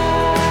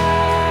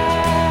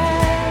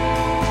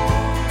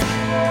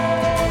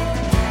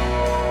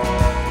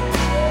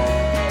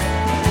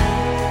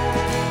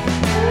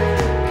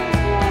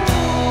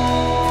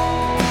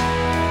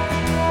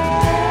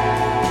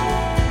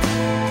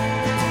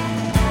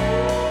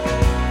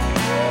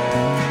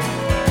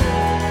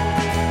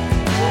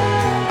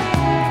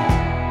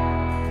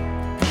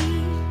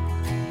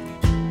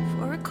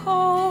 For a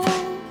cold,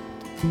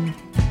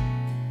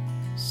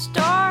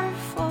 star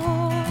for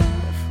the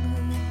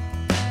flu,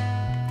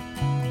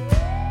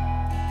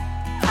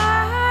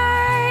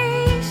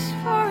 ice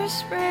for a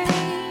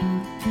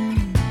sprain,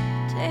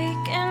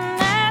 take an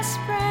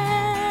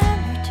aspirin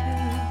or two.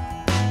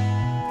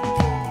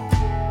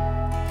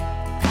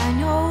 I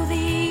know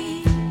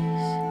these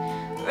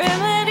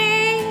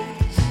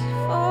remedies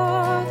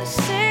for the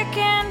sick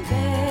and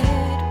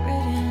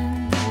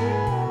bedridden.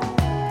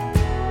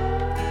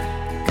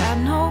 Got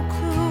no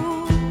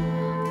clue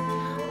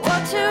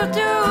what to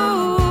do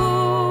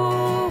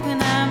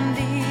when I'm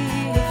the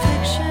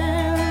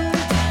affliction.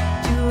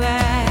 Do I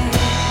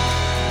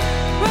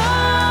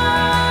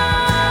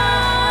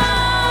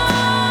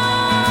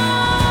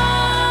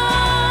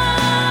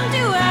run?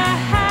 Do I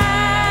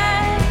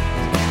hide?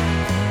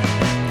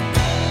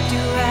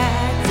 Do I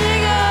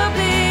dig a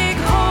big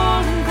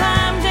hole and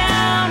climb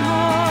down,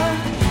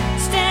 or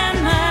stand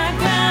my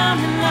ground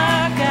and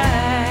lock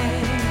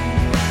eyes?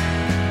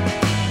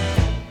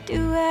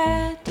 Do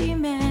I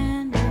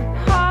demand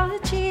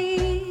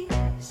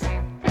apologies,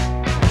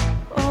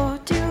 or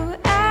do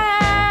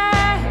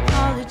I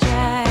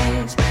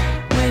apologize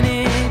when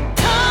it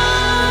comes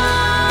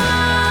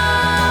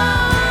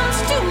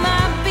to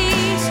my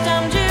beast?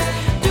 I'm just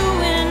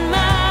doing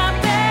my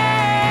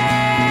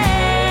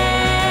best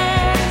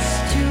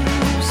to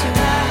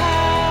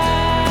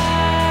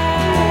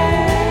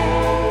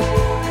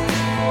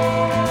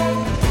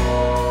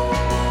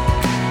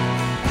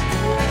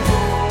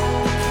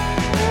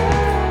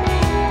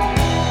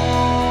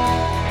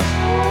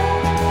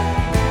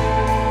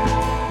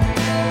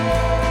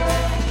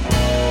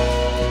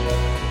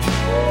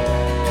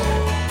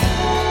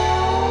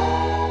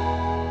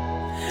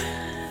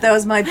That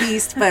was My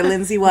Beast by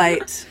Lindsay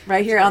White,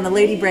 right here on the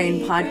Lady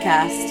Brain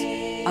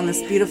podcast on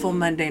this beautiful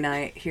Monday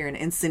night here in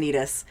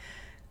Encinitas.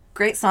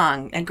 Great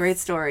song and great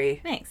story.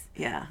 Thanks.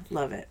 Yeah,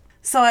 love it.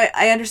 So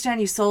I understand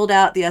you sold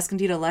out the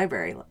Escondido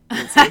Library,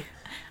 Lindsay. I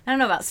don't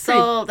know about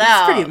sold That's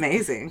out. pretty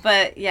amazing.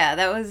 But yeah,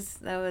 that was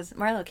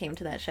Marlo came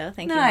to that show.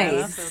 Thank you,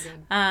 Nice.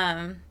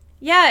 Marlo.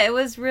 Yeah, it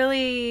was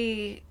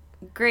really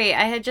great.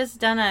 I had just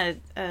done a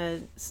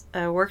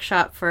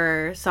workshop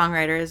for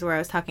songwriters where I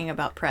was talking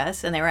about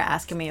press, and they were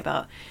asking me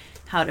about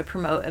how to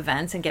promote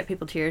events and get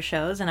people to your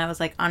shows, and I was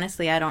like,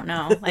 honestly, I don't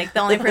know. Like,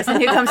 the only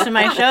person who comes to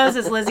my shows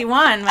is Lizzie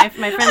Wan, my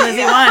friend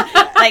Lizzie Wan.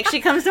 Like,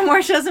 she comes to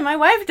more shows than my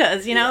wife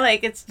does, you know?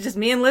 Like, it's just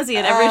me and Lizzie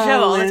at every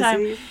show all the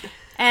time. Lizzie.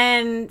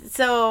 And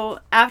so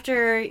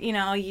after,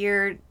 a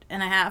year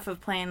and a half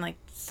of playing like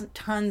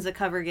tons of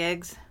cover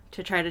gigs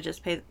to try to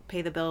just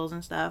pay the bills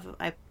and stuff,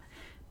 I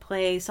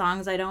play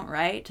songs I don't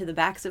write to the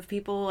backs of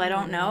people I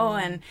don't know,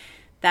 and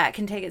that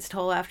can take its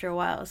toll after a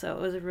while. So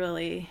it was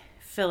really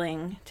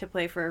filling to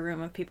play for a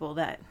room of people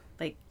that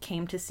like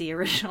came to see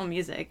original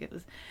music. It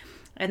was,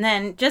 and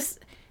then just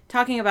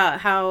talking about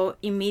how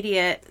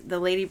immediate the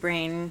Lady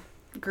Brain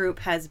group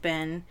has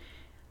been.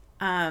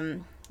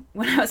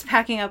 When I was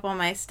packing up all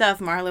my stuff,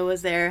 Marla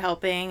was there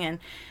helping, and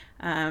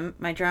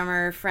my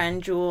drummer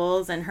friend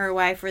Jules and her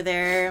wife were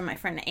there, and my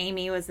friend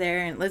Amy was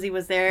there, and Lizzie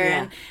was there,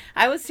 Yeah. and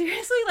I was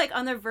seriously like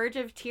on the verge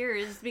of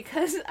tears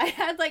because I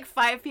had like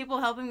 5 people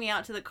helping me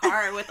out to the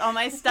car with all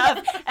my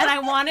stuff, and I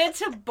wanted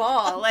to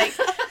bawl. Like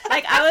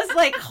I was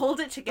like,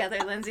 hold it together,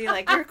 Lindsay.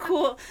 Like, you're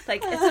cool.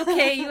 Like, it's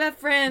okay. You have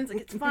friends.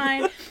 Like, it's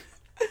fine.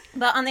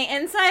 But on the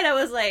inside, I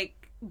was like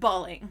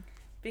bawling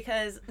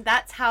because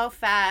that's how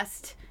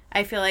fast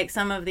I feel like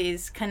some of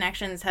these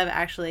connections have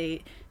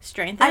actually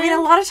strengthened. I mean,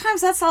 a lot of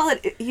times that's all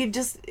you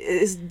just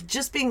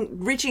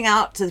reaching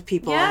out to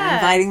people and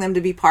inviting them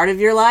to be part of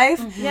your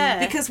life. Yeah.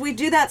 Because we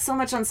do that so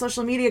much on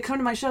social media. Come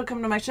to my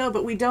show,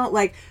 but we don't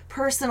like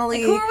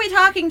personally. Who are we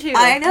talking to?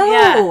 I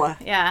know.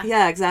 Yeah.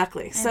 Yeah,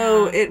 exactly.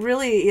 So it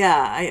really,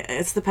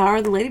 it's the power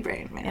of the lady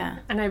brain, man. Yeah.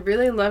 And I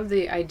really love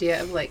the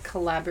idea of like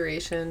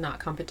collaboration, not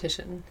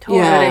competition. Totally.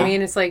 You know what Yeah. I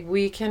mean? It's like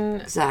we can,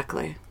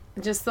 Exactly.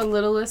 just the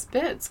littlest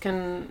bits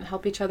can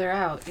help each other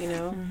out, you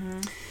know?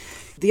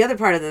 The other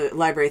part of the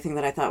library thing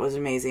that I thought was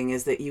amazing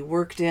is that you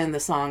worked in the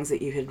songs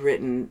that you had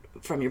written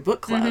from your book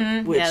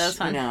club, which, Yeah, that was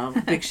fun. you know,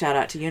 big shout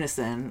out to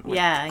Unison. With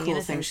Yeah, cool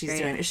Unison's things she's great.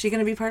 doing. Is she going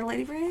to be part of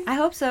Lady Brain? I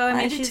hope so. I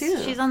mean, do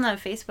too. she's on the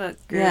Facebook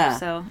group, Yeah.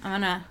 so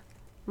I'm gonna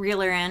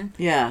reel her in.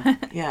 Yeah,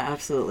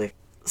 absolutely.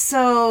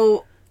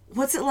 So,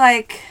 what's it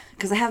like?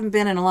 Because I haven't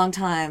been in a long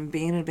time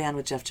being in a band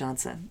with Jeff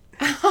Johnson.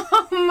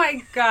 Oh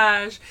my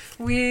gosh.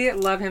 We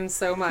love him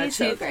so much. He's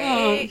so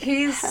great.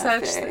 He's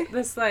such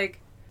this like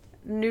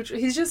neutral.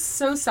 He's just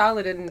so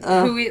solid in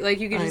who he like.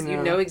 You can just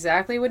you know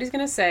exactly what he's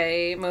gonna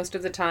say most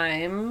of the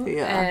time.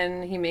 Yeah.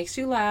 And he makes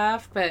you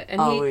laugh. But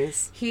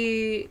Always.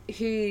 he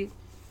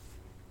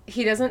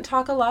doesn't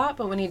talk a lot,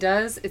 but when he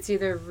does, it's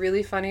either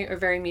really funny or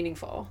very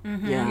meaningful.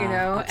 Yeah, You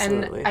know,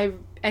 absolutely.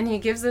 and he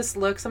gives this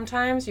look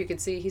sometimes. You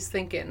could see he's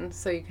thinking,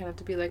 so you kind of have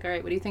to be like, all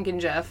right, what are you thinking,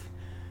 Jeff?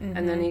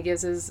 And then he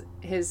gives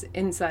his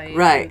insight.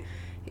 Right.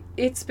 And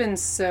it's been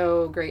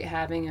so great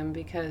having him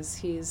because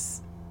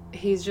he's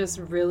just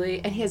really,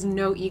 and he has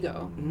no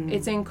ego.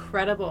 It's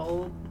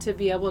incredible to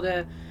be able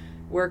to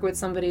work with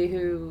somebody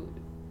who,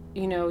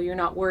 you know, you're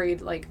not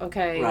worried like,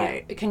 okay,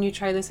 Right. can you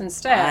try this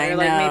instead? I or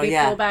like know, maybe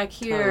yeah, pull back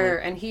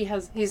here. totally.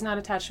 And he's not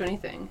attached to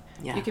anything.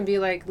 Yeah. You can be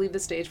like, leave the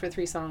stage for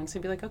 3 songs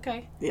and be like,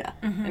 okay, Yeah.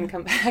 and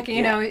come back.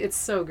 You know, it's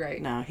so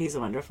great. No, he's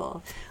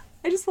wonderful.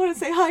 I just want to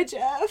say hi,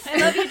 Jeff. I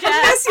love you, Jeff.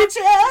 I miss you,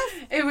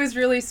 Jeff. It was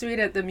really sweet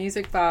at the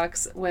music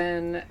box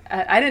when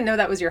I didn't know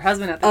that was your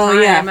husband at the Oh,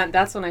 time. yeah.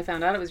 That's when I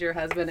found out it was your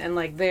husband, and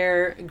like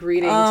their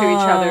greeting to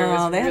each other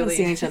was they haven't really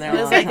seen each other in It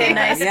a was long like time. a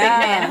nice big Yeah.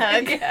 man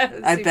hug. Yeah, it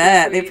was I super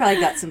bet. They sweet. probably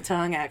got some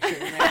tongue action in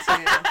there,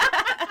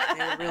 too.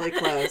 They were really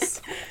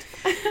close.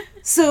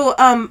 So,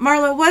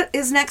 Marlo, what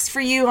is next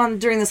for you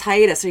during this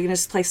hiatus? Are you going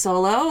to just play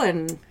solo?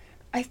 And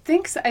I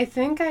think so. I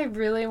think I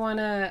really want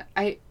to.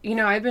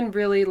 I've been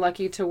really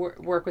lucky to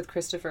work with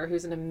Christopher,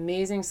 who's an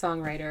amazing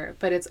songwriter.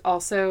 But it's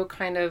also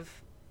kind of,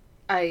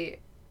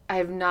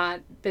 I've not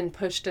been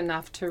pushed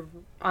enough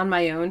on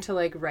my own to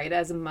like write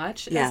as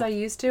much as I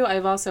used to.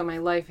 My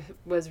life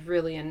was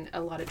really in a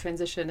lot of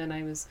transition, and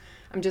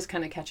I'm just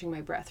kind of catching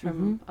my breath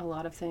from a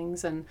lot of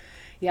things. And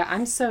yeah,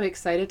 I'm so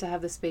excited to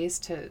have the space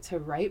to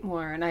write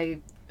more. And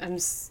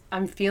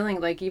I'm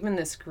feeling like even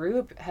this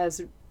group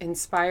has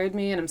inspired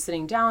me, and I'm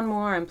sitting down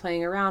more, I'm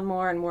playing around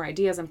more and more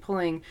ideas. I'm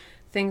pulling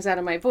things out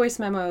of my voice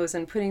memos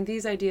and putting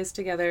these ideas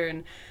together.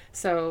 And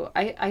so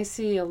I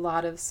see a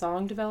lot of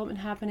song development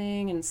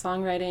happening and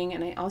songwriting.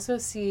 And I also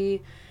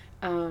see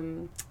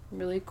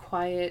really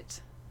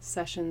quiet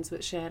sessions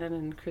with Shannon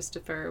and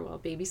Christopher while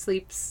baby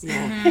sleeps.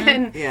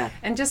 Yeah.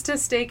 and just to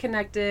stay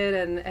connected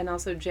and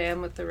also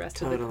jam with the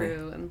rest of the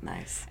crew. And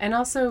nice. and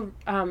also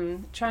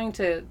trying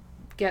to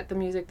get the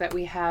music that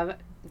we have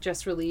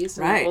just released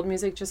and Right. the old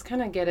music, just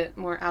kind of get it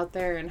more out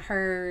there and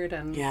heard.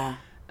 And Yeah.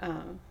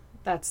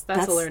 that's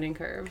a learning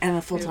curve. And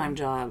a full-time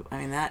job. I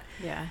mean, that...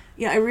 Yeah.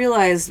 Yeah, I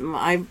realized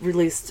I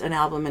released an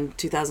album in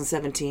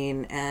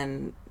 2017,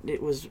 and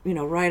it was,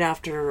 right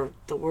after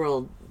the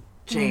world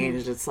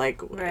changed. It's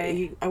like,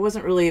 Right. I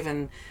wasn't really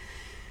even...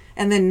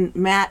 And then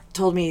Matt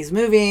told me he's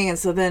moving, and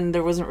so then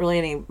there wasn't really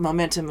any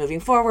momentum moving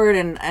forward,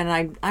 and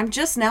I'm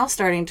just now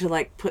starting to,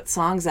 like, put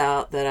songs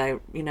out that I,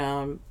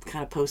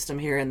 kind of post them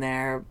here and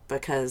there,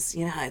 because,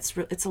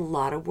 it's a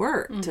lot of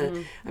work.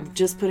 I'm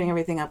just putting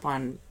everything up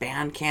on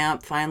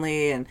Bandcamp,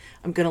 finally, and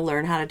I'm going to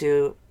learn how to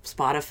do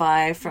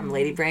Spotify from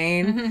Lady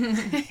Brain.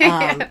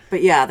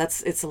 But yeah,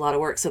 it's a lot of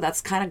work, so that's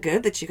kind of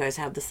good that you guys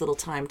have this little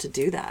time to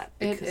do that.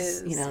 It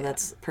Because, is, yeah.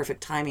 that's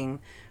perfect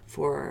timing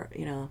for,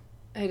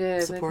 It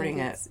is. supporting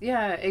I it think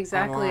yeah,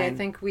 exactly. online. I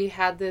think we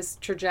had this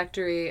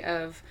trajectory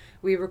of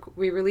we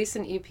released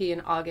an EP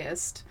in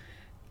August.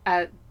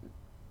 At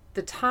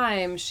the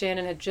time,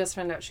 Shannon had just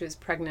found out she was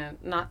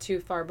pregnant not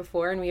too far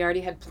before, and we already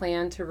had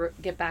planned to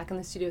get back in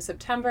the studio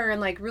September and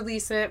like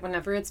release it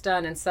whenever it's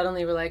done. And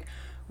suddenly we're like,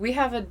 we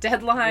have a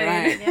deadline.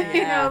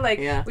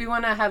 Right. We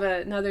want to have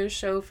another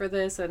show for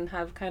this and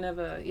have kind of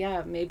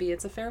maybe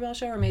it's a farewell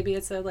show or maybe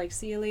it's a like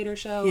see you later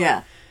show.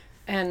 Yeah.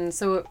 And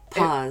so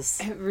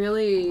Pause. It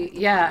really,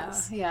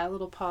 a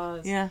little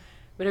pause. Yeah.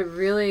 But it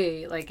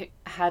really like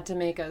had to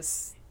make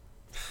us.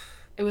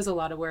 It was a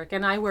lot of work,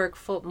 and I work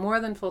more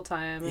than full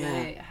time, and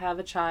I have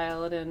a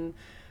child, and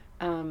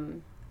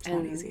It's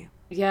not easy.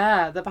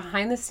 Yeah, the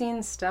behind the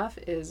scenes stuff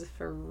is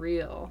for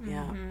real.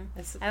 Yeah.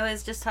 I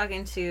was just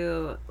talking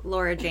to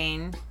Laura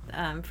Jane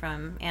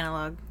from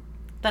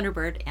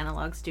Thunderbird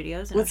Analog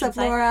Studios. In What's up, Oceanside.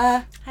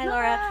 Laura? Hi,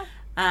 Laura.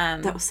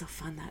 That was so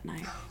fun that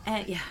night.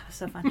 Yeah, it was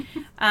so fun.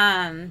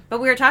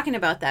 But we were talking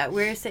about that.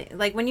 We're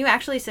like when you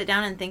actually sit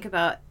down and think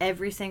about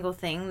every single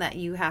thing that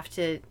you have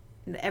to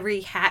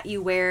every hat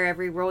you wear,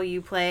 every role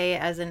you play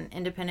as an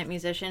independent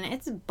musician,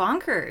 it's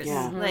bonkers.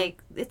 Yeah.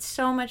 Like, it's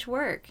so much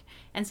work.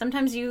 And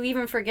sometimes you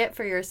even forget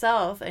for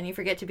yourself, and you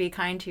forget to be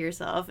kind to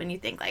yourself, and you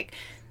think, like,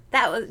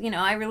 that was,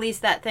 I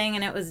released that thing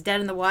and it was dead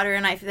in the water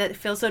and I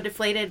feel so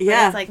deflated. But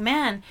Yeah. it's like,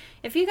 man,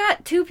 if you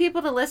got 2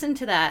 people to listen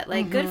to that,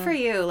 like, good for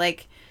you.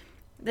 Like,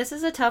 this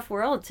is a tough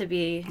world to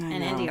be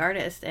an indie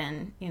artist,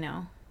 and,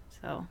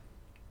 so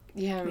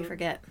Yeah, we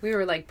forget. We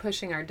were like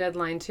pushing our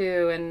deadline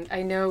too, and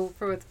I know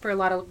for a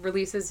lot of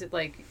releases,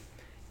 like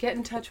get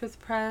in touch with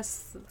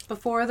press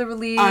before the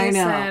release. I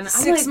know. And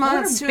 6 I'm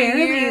months to we're a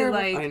barely, year.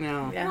 Like, I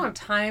know. I don't have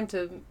time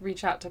to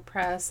reach out to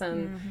press,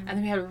 and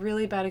then we had a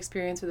really bad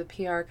experience with a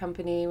PR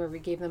company where we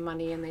gave them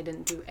money and they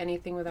didn't do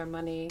anything with our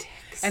money.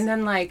 And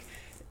then like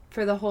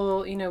for the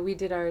whole, we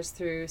did ours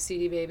through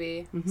CD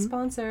Baby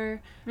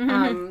sponsor,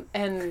 and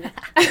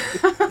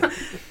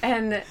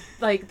and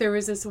like there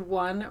was this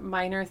one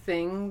minor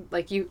thing,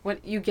 like you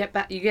get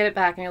it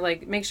back, and you're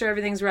like, make sure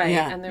everything's right.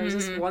 Yeah. And there was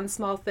this one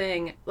small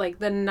thing, like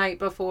the night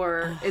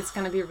before it's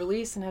gonna be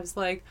released, and I was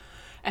like,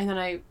 and then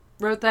I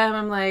wrote them,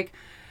 I'm like,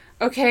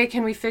 okay,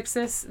 can we fix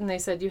this? And they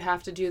said, you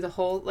have to do the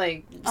whole,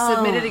 like,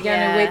 submit it again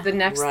and wait the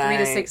next 3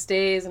 to Right. 6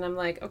 days. And I'm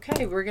like,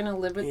 okay, we're going to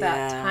live with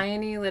that Yeah.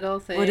 tiny little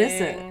thing. What is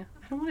it?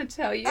 I don't want to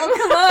tell you. Oh,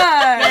 come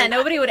on. Yeah,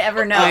 nobody would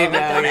ever know. I But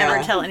know, don't yeah.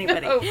 ever tell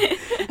anybody.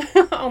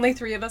 Only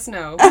 3 of us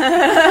know in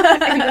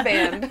the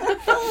band.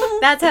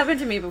 That's happened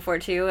to me before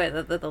too.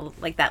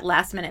 Like that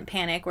last minute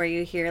panic where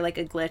you hear like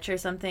a glitch or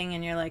something,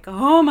 and you're like,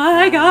 "Oh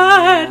my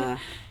god!" Yeah.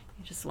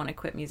 You just want to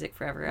quit music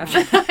forever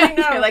after that.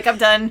 know. You're like, "I'm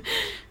done."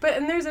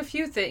 And there's a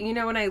few things,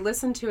 when I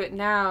listen to it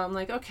now, I'm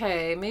like,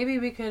 okay, maybe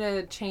we could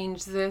have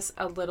changed this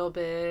a little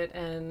bit,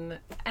 and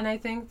I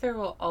think there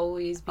will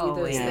always be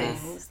Always. those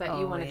things that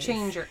you want to Always.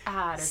 change or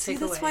add or See, take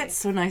that's away. why it's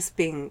so nice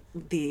being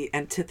the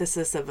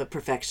antithesis of a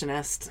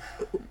perfectionist.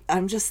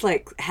 I'm just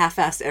like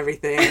half-assed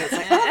everything. It's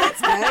like, oh,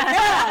 that's good.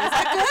 Yeah, is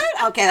that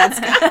good? Okay, that's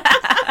good.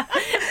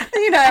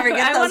 You never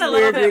get I those want a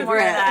little weird bit more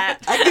of regret. that.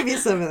 I'll give you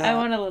some of that. I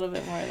want a little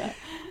bit more of that.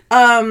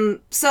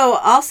 So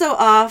also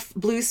off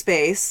Blue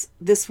Space,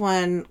 this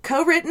one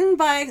co-written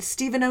by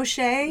Stephen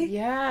O'Shea.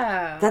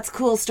 Yeah. That's a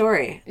cool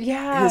story.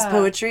 Yeah. His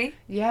poetry.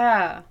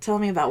 Yeah. Tell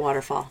me about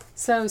Waterfall.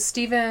 So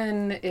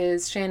Stephen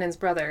is Shannon's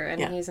brother, and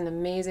Yeah. he's an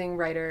amazing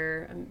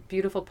writer, a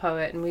beautiful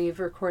poet, and we've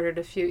recorded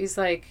a few. He's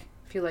like,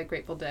 if you like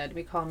Grateful Dead,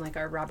 we call him like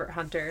our Robert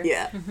Hunter.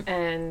 Yeah.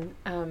 And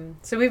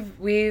so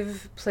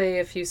we've played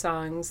a few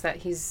songs that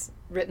he's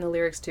written the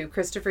lyrics to.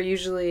 Christopher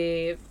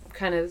usually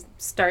kind of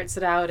starts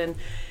it out, and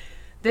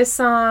this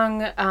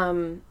song,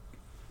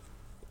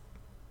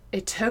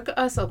 it took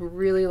us a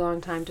really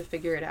long time to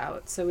figure it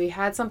out. So we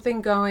had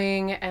something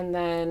going, and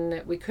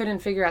then we couldn't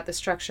figure out the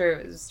structure.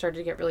 It started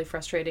to get really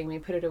frustrating. We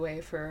put it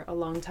away for a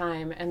long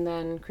time. And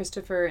then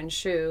Christopher and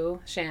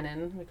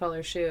Shannon, we call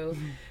her Shu,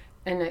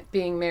 and it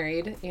being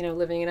married,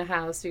 living in a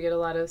house, you get a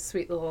lot of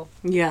sweet little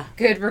Yeah.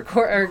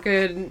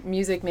 good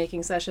music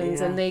making sessions.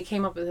 Yeah. And they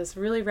came up with this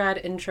really rad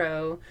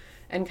intro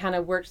and kind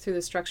of worked through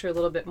the structure a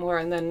little bit more.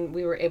 And then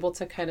we were able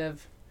to kind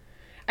of,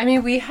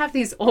 we have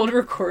these old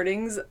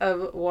recordings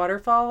of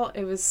Waterfall.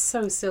 It was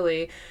so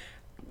silly.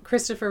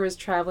 Christopher was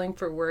traveling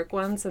for work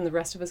once, and the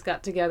rest of us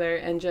got together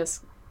and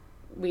just,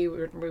 we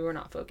were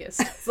not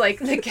focused. It's like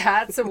the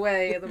cat's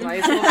away, the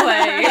mice will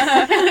play.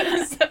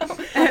 So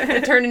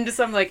it turned into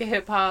some like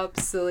hip hop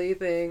silly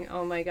thing.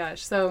 Oh my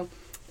gosh. So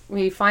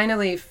we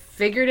finally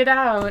figured it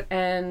out,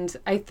 and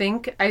I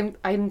think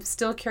I'm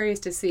still curious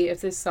to see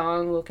if this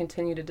song will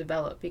continue to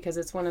develop, because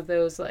it's one of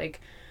those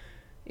like,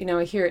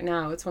 I hear it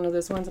now. It's one of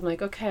those ones I'm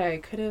like, okay,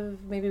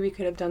 maybe we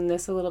could have done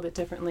this a little bit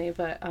differently.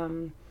 But,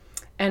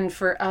 and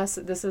for us,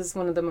 this is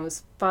one of the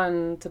most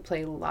fun to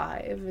play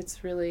live.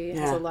 It's really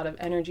has a lot of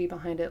energy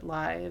behind it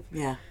live.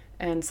 Yeah.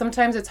 And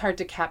sometimes it's hard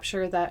to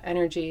capture that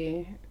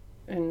energy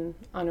on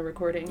a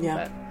recording.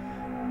 Yeah. But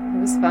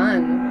it was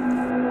fun.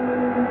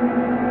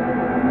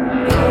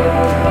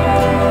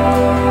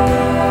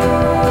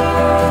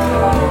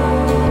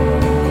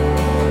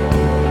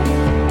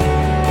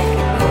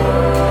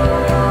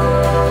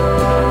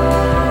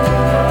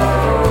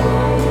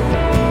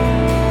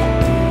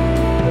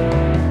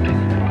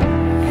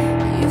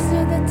 You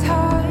said the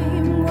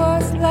time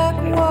was like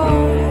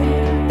water.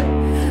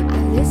 I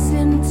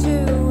listened to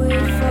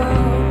it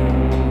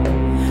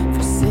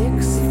for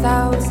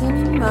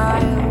 6,000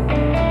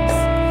 miles,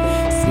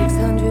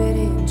 600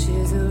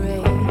 inches of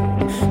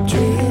rain,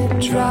 drip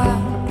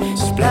drop,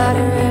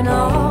 splattering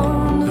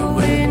on the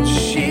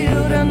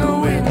windshield and the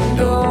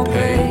window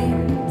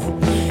panes.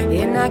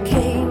 And I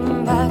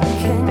came back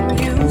and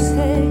you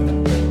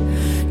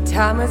said,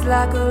 time is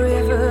like a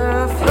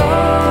river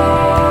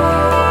flowing.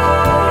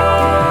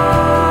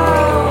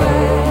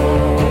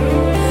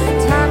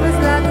 Time is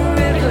like a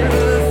river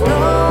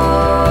flowing.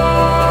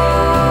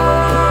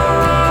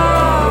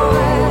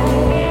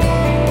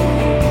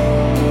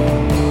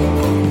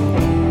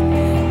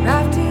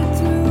 Rafted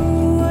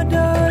through a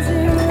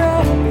dozen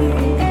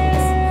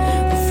rapids,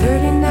 with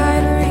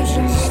 39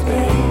 raging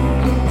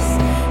slaves,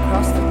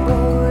 across the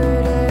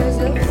borders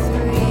of 3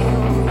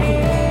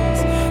 years,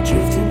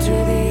 drifting to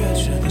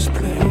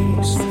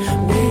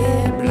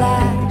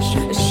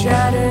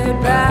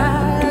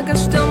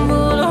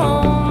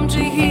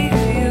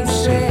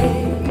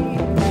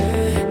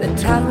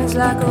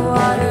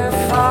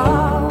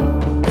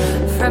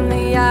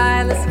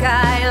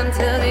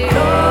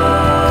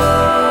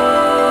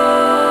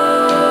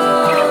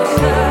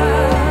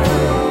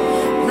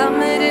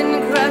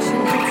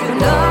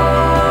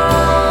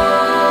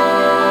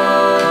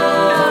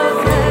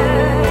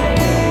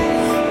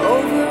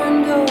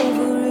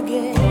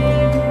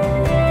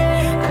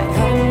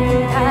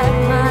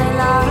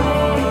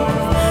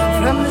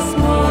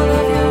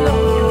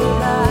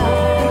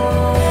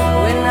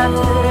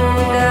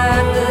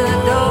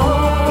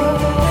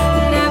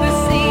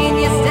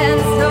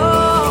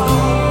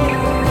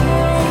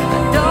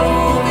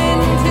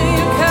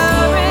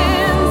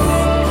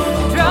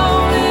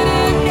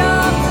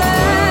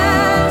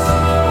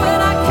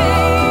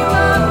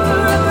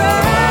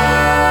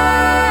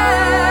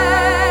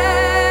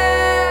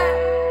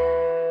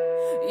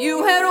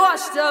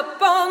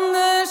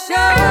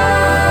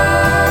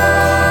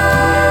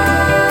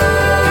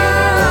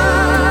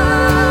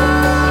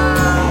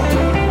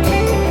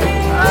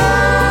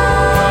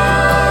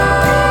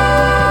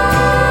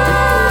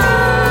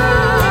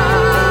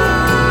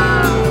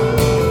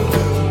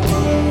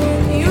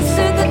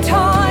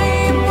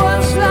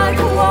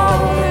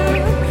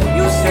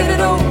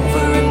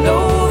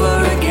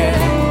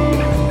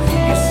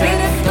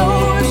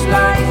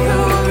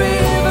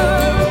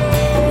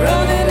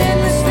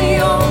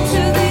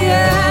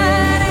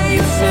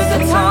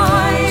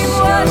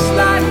rush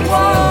like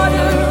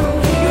water.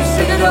 You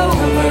sing it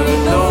over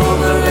and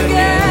over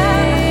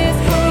again.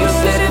 You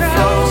said it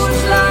flows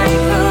like a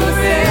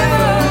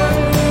river,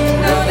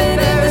 nothing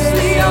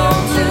endlessly on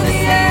to the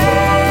end.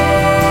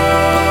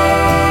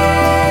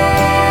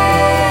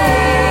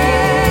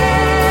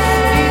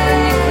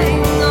 Feeling you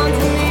cling on to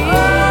me.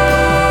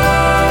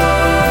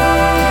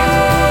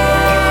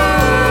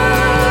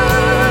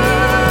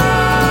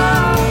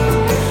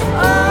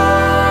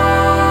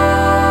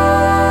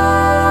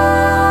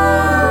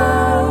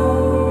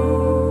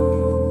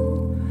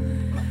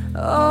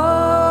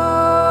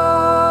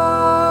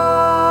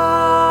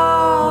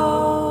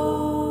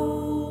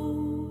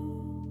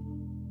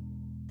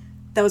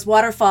 That was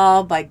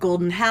Waterfall by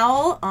Golden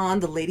Howl on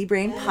the Lady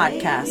Brain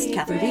podcast.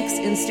 Catherine Beeks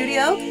in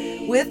studio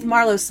with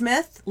Marlo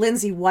Smith,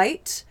 Lindsay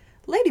White,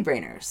 Lady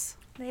Brainers.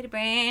 Lady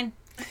Brain.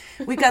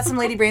 We've got some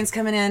Lady Brains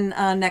coming in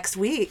next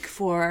week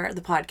for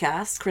the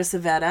podcast. Chris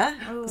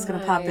Avetta is going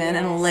to pop in,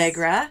 and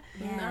Allegra.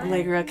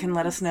 Allegra can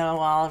let us know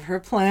all of her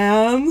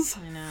plans.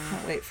 I know.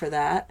 Can't wait for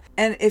that.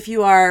 And if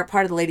you are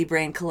part of the Lady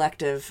Brain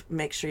Collective,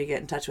 make sure you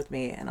get in touch with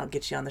me, and I'll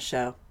get you on the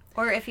show.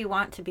 Or if you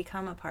want to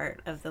become a part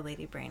of the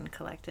Lady Brain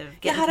Collective,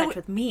 get how in do touch we-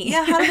 with me.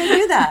 Yeah, how do they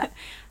do that?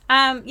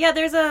 Yeah,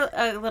 there's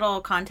a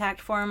little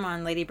contact form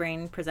on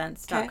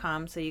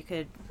ladybrainpresents.com, so you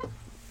could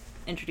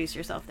introduce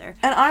yourself there.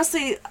 And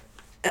honestly,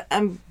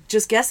 I'm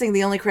just guessing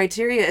the only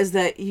criteria is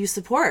that you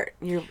support.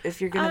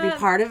 If you're going to be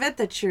part of it,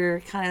 that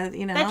you're kind of,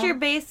 That you're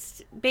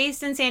based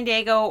in San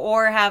Diego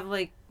or have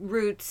like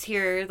roots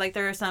here. Like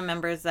there are some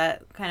members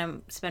that kind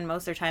of spend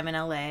most of their time in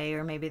LA,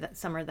 or maybe that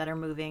some that are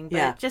moving.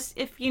 But just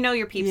if you know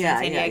your peeps in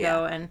San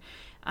Diego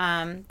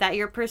and that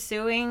you're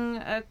pursuing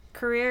a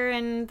career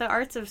in the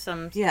arts of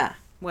some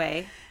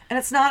way. And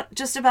it's not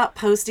just about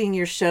posting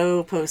your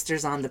show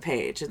posters on the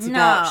page. It's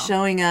about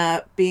showing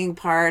up, being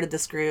part of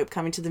this group,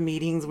 coming to the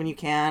meetings when you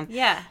can.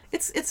 Yeah.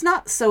 It's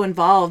not so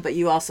involved, but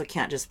you also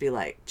can't just be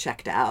like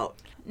checked out.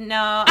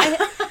 No, I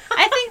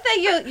think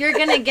that you're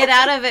gonna get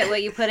out of it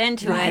what you put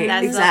into Right, it.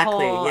 That's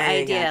exactly. the whole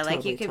idea. Yeah, like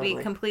totally, you could totally.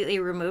 be completely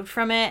removed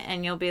from it,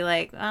 and you'll be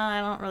like, oh,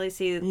 I don't really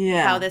see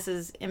how this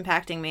is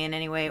impacting me in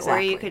any way.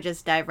 Exactly. Or you could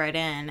just dive right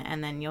in,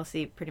 and then you'll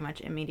see pretty much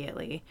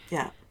immediately.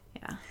 Yeah.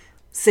 Yeah.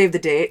 Save the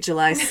date,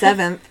 July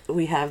 7th,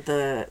 we have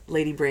the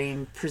Lady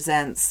Brain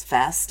Presents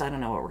Fest. I don't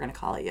know what we're going to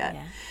call it yet.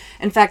 Yeah.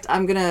 In fact,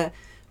 I'm going to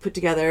put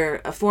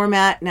together a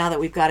format now that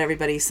we've got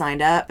everybody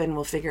signed up, and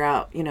we'll figure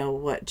out,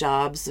 what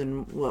jobs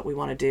and what we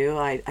want to do.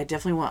 I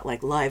definitely want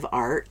like live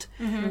art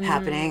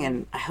happening,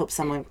 and I hope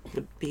someone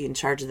would be in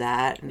charge of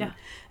that. And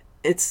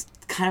it's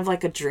kind of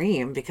like a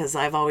dream because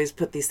I've always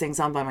put these things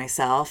on by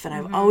myself, and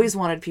I've always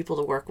wanted people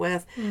to work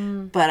with,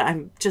 but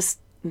I'm just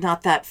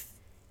not that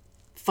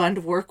fun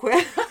to work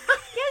with.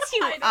 Yes,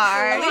 you are.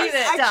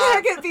 I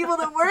can't get people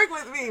to work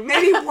with me.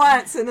 Maybe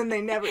once, and then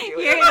they never do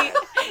it.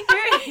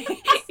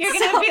 You're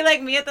gonna be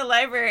like me at the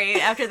library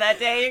after that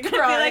day. You're gonna be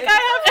like, I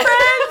have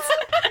friends.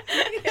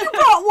 You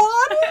brought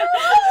water.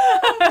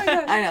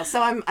 I know.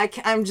 So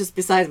I'm just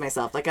beside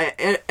myself. Like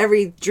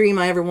every dream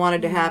I ever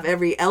wanted to have,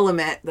 every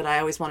element that I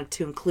always wanted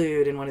to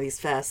include in one of these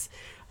fests,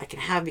 I can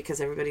have because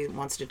everybody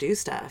wants to do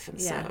stuff,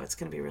 and so it's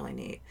going to be really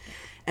neat.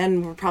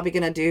 And we're probably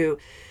going to do,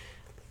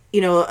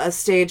 a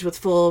stage with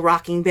full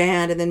rocking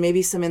band, and then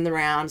maybe some in the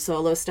round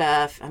solo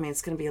stuff. I mean,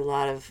 it's going to be a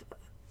lot of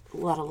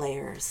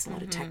layers, a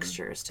lot of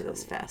textures to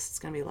this fest. It's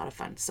going to be a lot of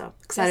fun. So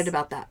excited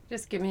about that.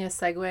 Just give me a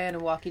Segway and a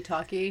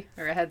walkie-talkie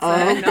or a headset.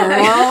 Oh, No,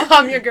 girl.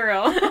 I'm your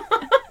girl.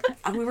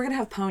 We were going to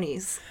have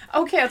ponies.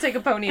 Okay, I'll take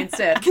a pony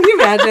instead. Can you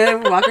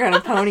imagine? Walk around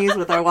on ponies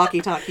with our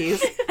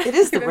walkie-talkies. It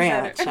is the Even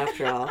ranch, better.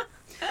 after all.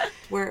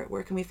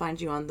 Where can we find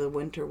you on the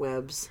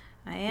winterwebs?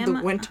 I am. The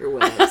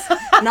winterwebs.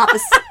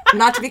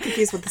 Not to be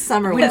confused with the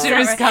summer webs. Winter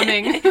is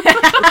coming.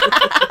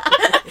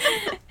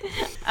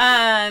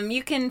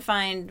 You can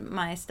find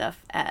my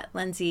stuff at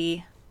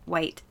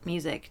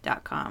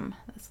lindsaywhitemusic.com.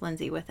 That's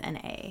Lindsay with an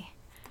A.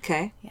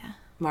 Okay. Yeah.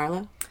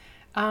 Marlo?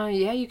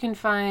 Yeah, you can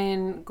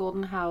find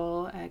Golden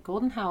Howl at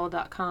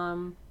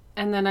goldenhowl.com.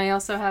 And then I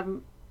also have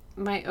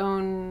my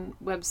own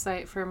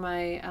website for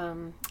my,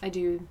 I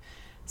do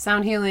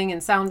sound healing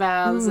and sound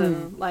baths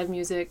and live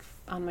music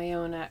on my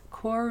own at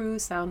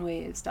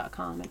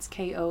korusoundwaves.com. It's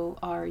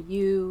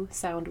KORU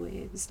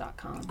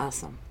soundwaves.com.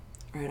 Awesome.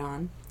 Right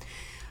on.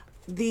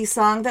 The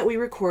song that we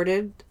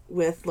recorded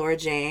with Laura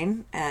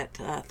Jane at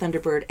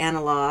Thunderbird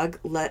Analog,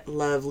 Let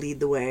Love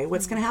Lead the Way.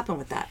 What's going to happen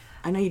with that?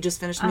 I know you just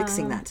finished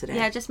mixing that today.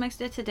 Yeah, I just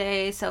mixed it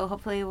today, so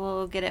hopefully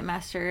we'll get it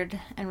mastered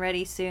and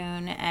ready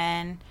soon.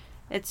 And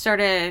it's sort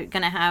of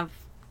going to have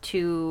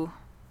two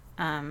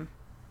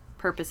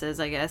purposes,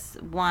 I guess.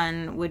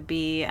 One would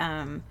be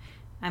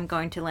I'm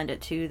going to lend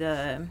it to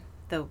the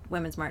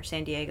Women's March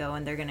San Diego,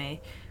 and they're going to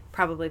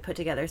probably put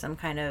together some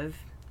kind of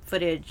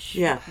footage,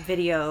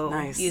 video,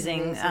 Nice.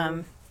 using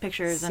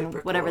pictures Super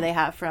and whatever cool. they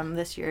have from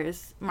this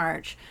year's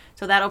March.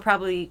 So that'll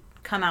probably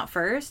come out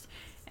first,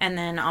 and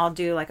then I'll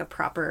do like a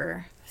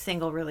proper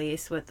single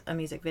release with a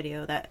music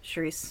video that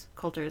Charisse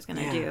Coulter is going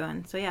to do.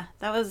 And so, yeah,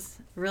 that was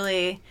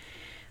really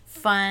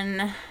fun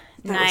That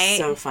night. was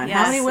so fun. Yeah,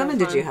 How many so women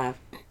did fun. you have?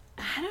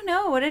 I don't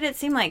know. What did it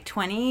seem like?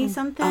 20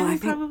 something, I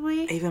think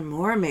probably? even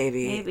more,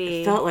 maybe.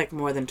 Maybe. It felt like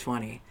more than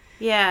 20.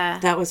 Yeah.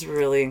 That was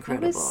really It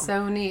incredible. was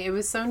so neat. It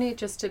was so neat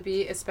just to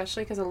be,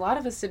 especially because a lot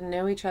of us didn't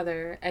know each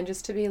other, and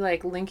just to be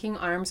like linking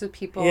arms with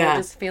people, Yeah.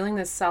 just feeling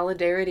this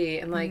solidarity.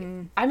 And like,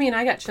 I mean,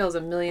 I got chills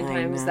a million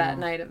times that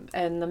know. night,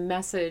 and the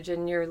message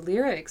and your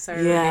lyrics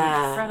are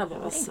Yeah. incredible.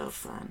 It was so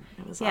fun.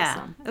 It was Yeah.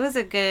 awesome.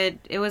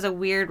 It was a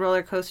weird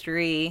roller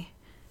coastery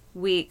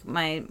week.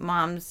 My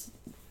mom's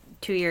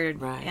 2-year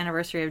Right.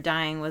 anniversary of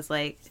dying was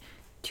like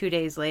 2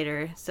 days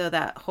later. So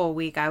that whole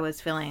week I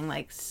was feeling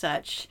like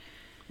such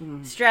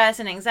stress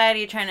and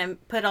anxiety trying to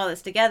put all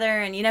this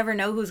together, and you never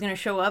know who's going to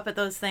show up at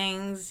those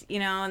things, you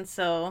know, and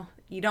so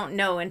you don't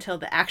know until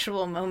the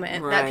actual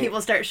moment that Right.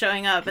 people start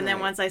showing up. And then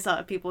Right. once I saw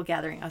people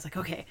gathering, I was like,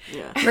 okay,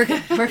 Yeah. we're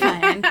good, we're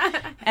fine.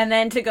 And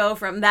then to go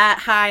from that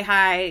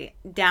high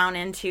down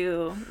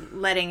into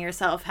letting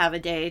yourself have a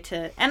day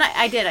to, and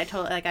I did, I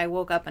totally, like, I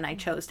woke up and I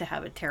chose to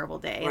have a terrible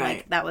day. Right.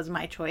 Like, that was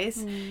my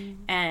choice.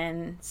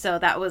 And so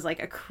that was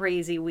like a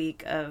crazy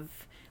week of,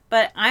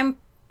 but I'm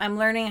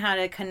learning how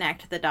to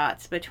connect the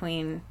dots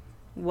between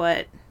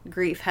what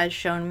grief has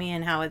shown me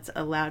and how it's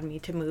allowed me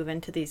to move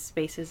into these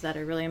spaces that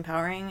are really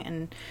empowering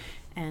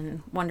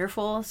and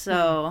wonderful.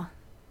 So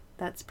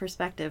that's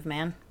perspective,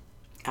 man.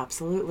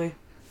 Absolutely.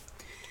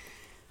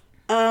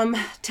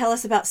 Tell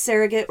us about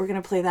Surrogate. We're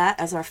going to play that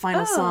as our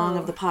final song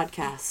of the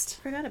podcast.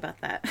 Forgot about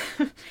that.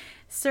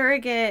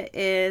 Surrogate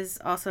is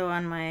also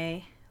on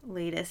my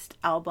latest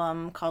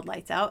album called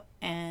Lights Out,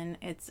 and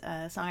it's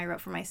a song I wrote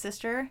for my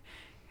sister.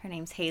 Her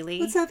name's Haley.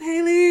 What's up,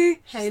 Haley?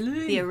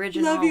 The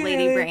original Love you,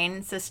 Lady Haley.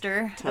 Brain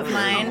sister Totally. of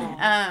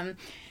mine.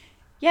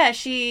 Yeah,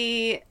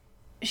 she's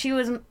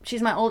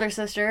my older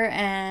sister,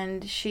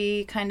 and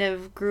she kind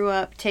of grew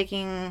up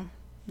taking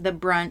the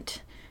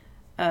brunt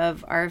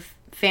of our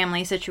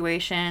family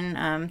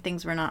situation.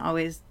 Things were not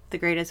always the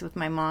greatest with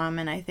my mom,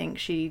 and I think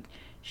she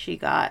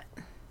got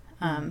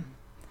the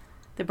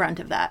brunt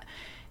of that.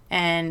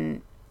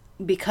 And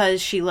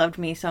because she loved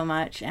me so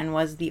much and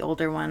was the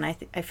older one,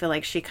 I feel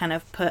like she kind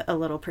of put a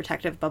little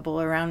protective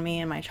bubble around me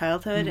in my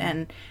childhood,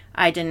 and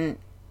I didn't,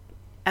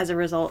 as a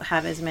result,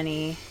 have as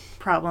many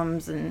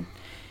problems and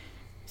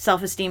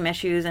self-esteem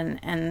issues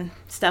and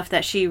stuff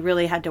that she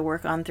really had to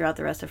work on throughout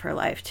the rest of her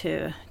life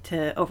to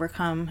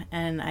overcome.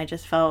 And I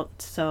just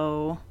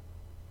still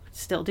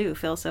do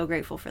feel so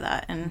grateful for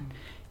that. And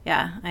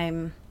yeah,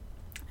 I'm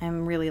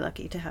really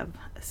lucky to have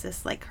a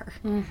sis like her.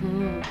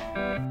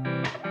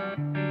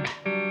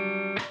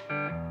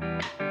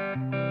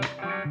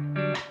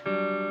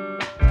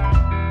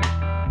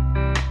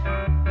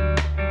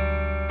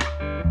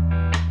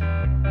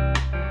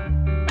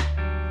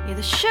 You're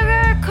the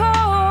sugar coat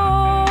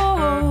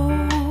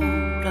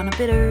on a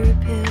bitter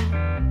pill.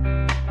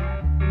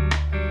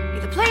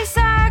 You're the place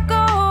I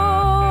go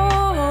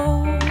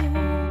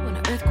when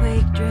an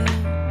earthquake drill.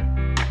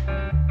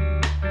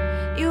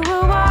 You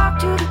will walk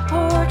to the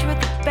porch with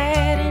the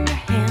bed in your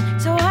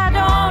hand, so I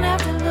don't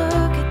have to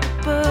look at the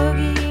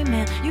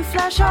boogeyman. You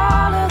flash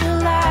all of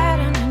the light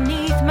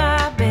underneath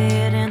my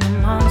bed, and the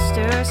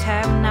monsters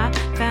have not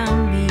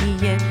found me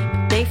yet,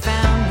 but they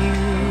found you.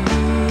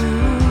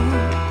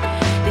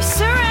 They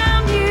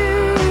surround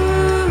you,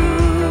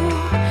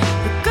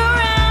 look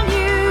around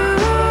you.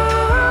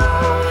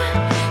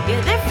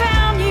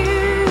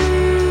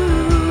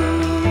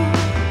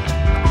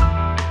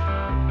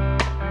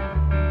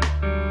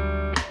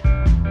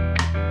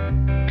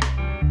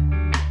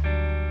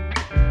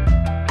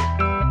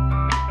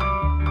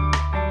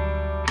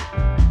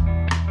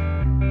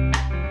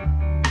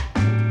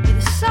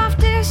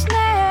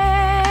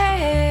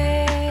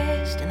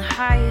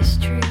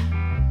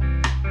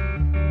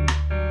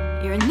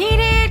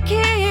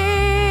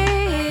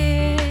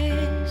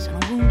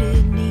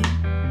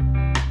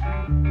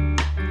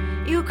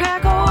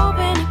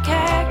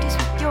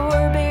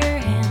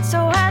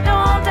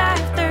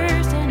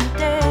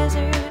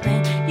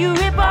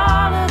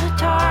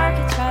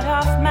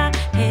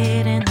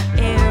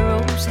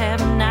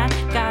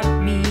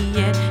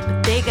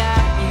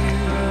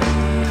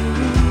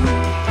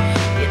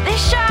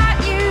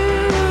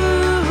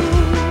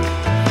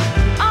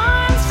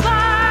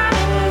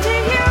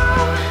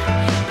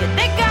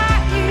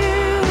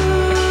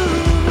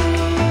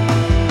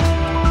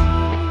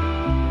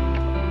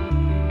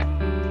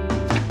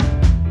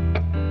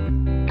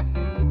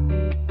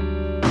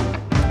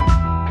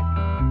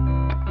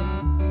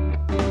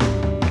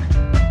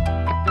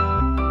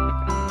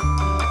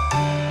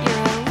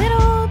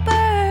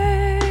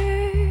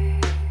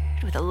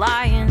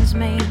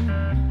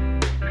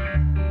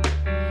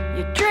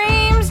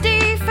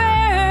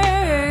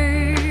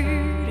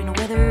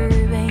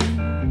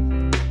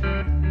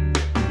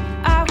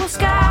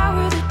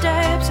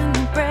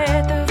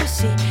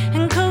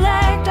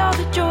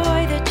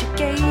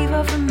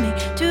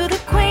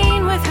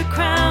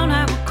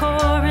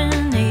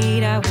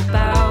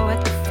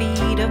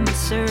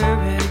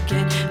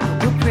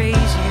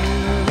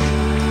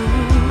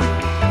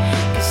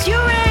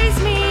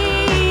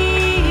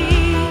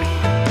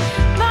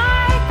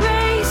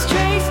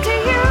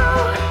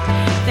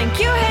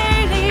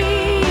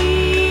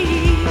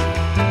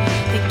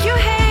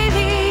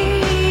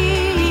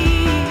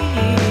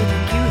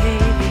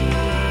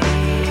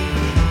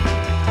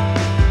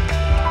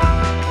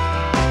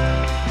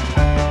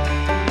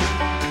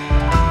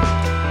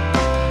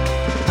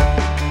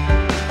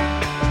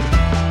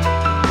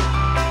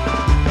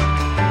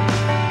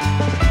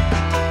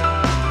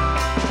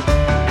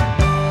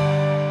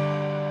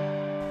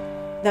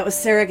 That was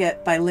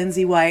Surrogate by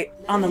Lindsay White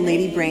on the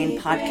Lady Brain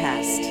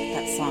podcast.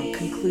 That song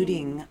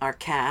concluding our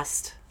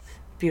cast.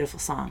 Beautiful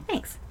song.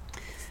 Thanks.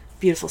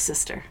 Beautiful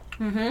sister.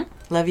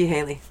 Love you,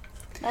 Haley.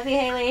 Love you,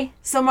 Haley.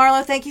 So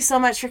Marlo, thank you so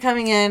much for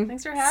coming in.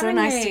 Thanks for So having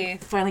nice me.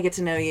 to finally get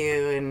to know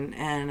you,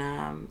 and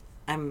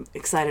I'm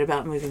excited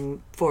about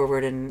moving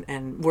forward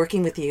and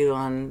working with you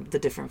on the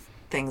different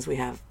things we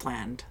have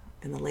planned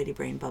in the Lady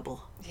Brain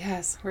bubble.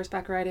 Yes,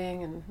 horseback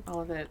riding and all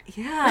of it.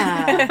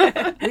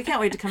 Yeah, we can't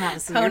wait to come out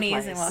and see Ponies your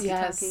and place.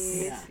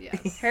 walkie-talkies. Yes. Yeah.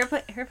 Yes.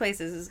 Her place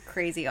is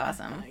crazy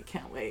awesome. I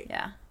can't wait.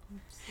 Yeah.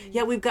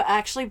 Yeah, we've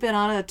actually been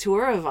on a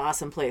tour of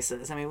awesome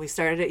places. I mean, we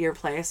started at your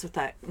place with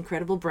that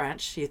incredible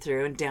brunch you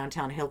threw in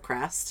downtown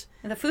Hillcrest.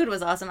 And the food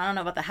was awesome. I don't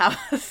know about the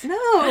house. No,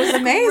 it was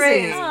amazing.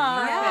 Great.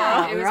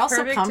 Yeah, It we was were also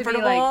perfect to be,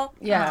 comfortable.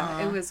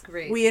 it was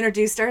great. We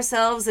introduced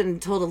ourselves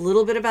and told a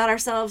little bit about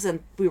ourselves,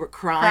 and we were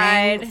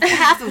crying. Cried.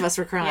 Half of us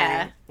were crying.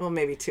 Yeah. Well,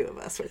 maybe 2 of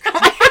us were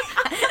crying.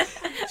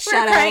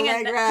 Shout out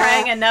Allegra.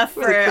 crying enough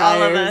for We're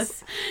all of criers.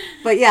 us.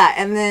 But yeah,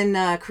 and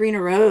then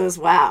Karina Rose,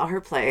 wow, her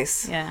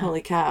place. Yeah.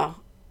 Holy cow.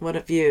 What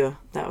a view.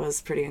 That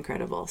was pretty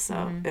incredible. So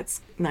Mm-hmm.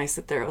 it's nice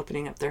that they're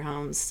opening up their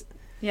homes.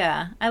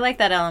 Yeah, I like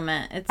that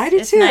element. It's I do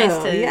it's too.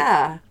 nice to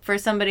Yeah. for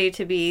somebody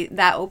to be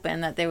that open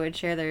that they would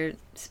share their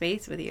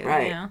space with you.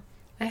 Right. You know?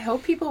 I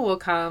hope people will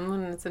come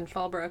when it's in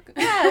Fallbrook.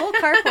 Yeah, a little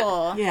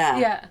carpool. Yeah.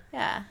 Yeah.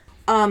 Yeah.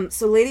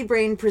 So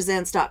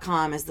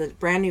ladybrainpresents.com is the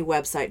brand new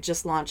website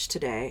just launched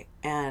today.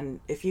 And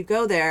if you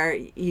go there,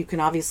 you can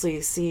obviously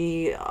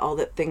see all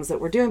the things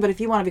that we're doing. But if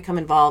you want to become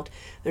involved,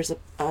 there's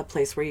a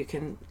place where you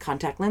can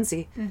contact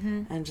Lindsay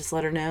and just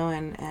let her know.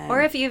 And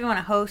Or if you even want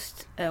to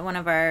host one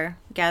of our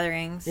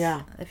gatherings.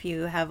 Yeah. If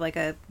you have like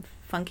a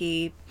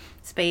funky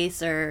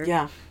space or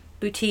yeah.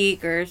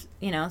 boutique or,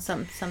 you know,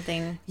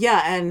 something.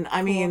 Yeah. And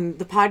I mean,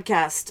 the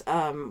podcast,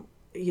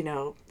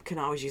 can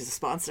always use a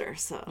sponsor.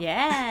 So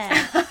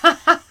Yeah.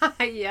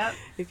 Yep.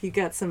 if you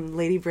got some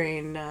Lady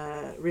Brain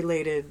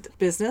related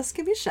business,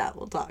 give me a shout.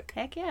 We'll talk.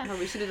 Heck yeah. Oh,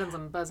 we should have done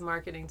some buzz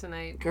marketing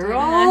tonight. Girl.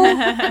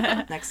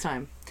 Next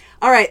time.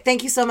 All right.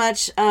 Thank you so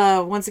much.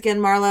 Once again,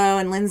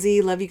 Marlo and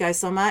Lindsay, love you guys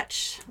so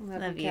much.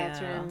 Love you.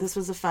 Catherine. This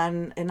was a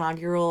fun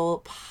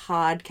inaugural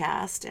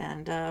podcast,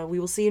 and we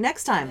will see you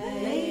next time.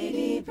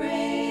 Lady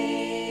Brain.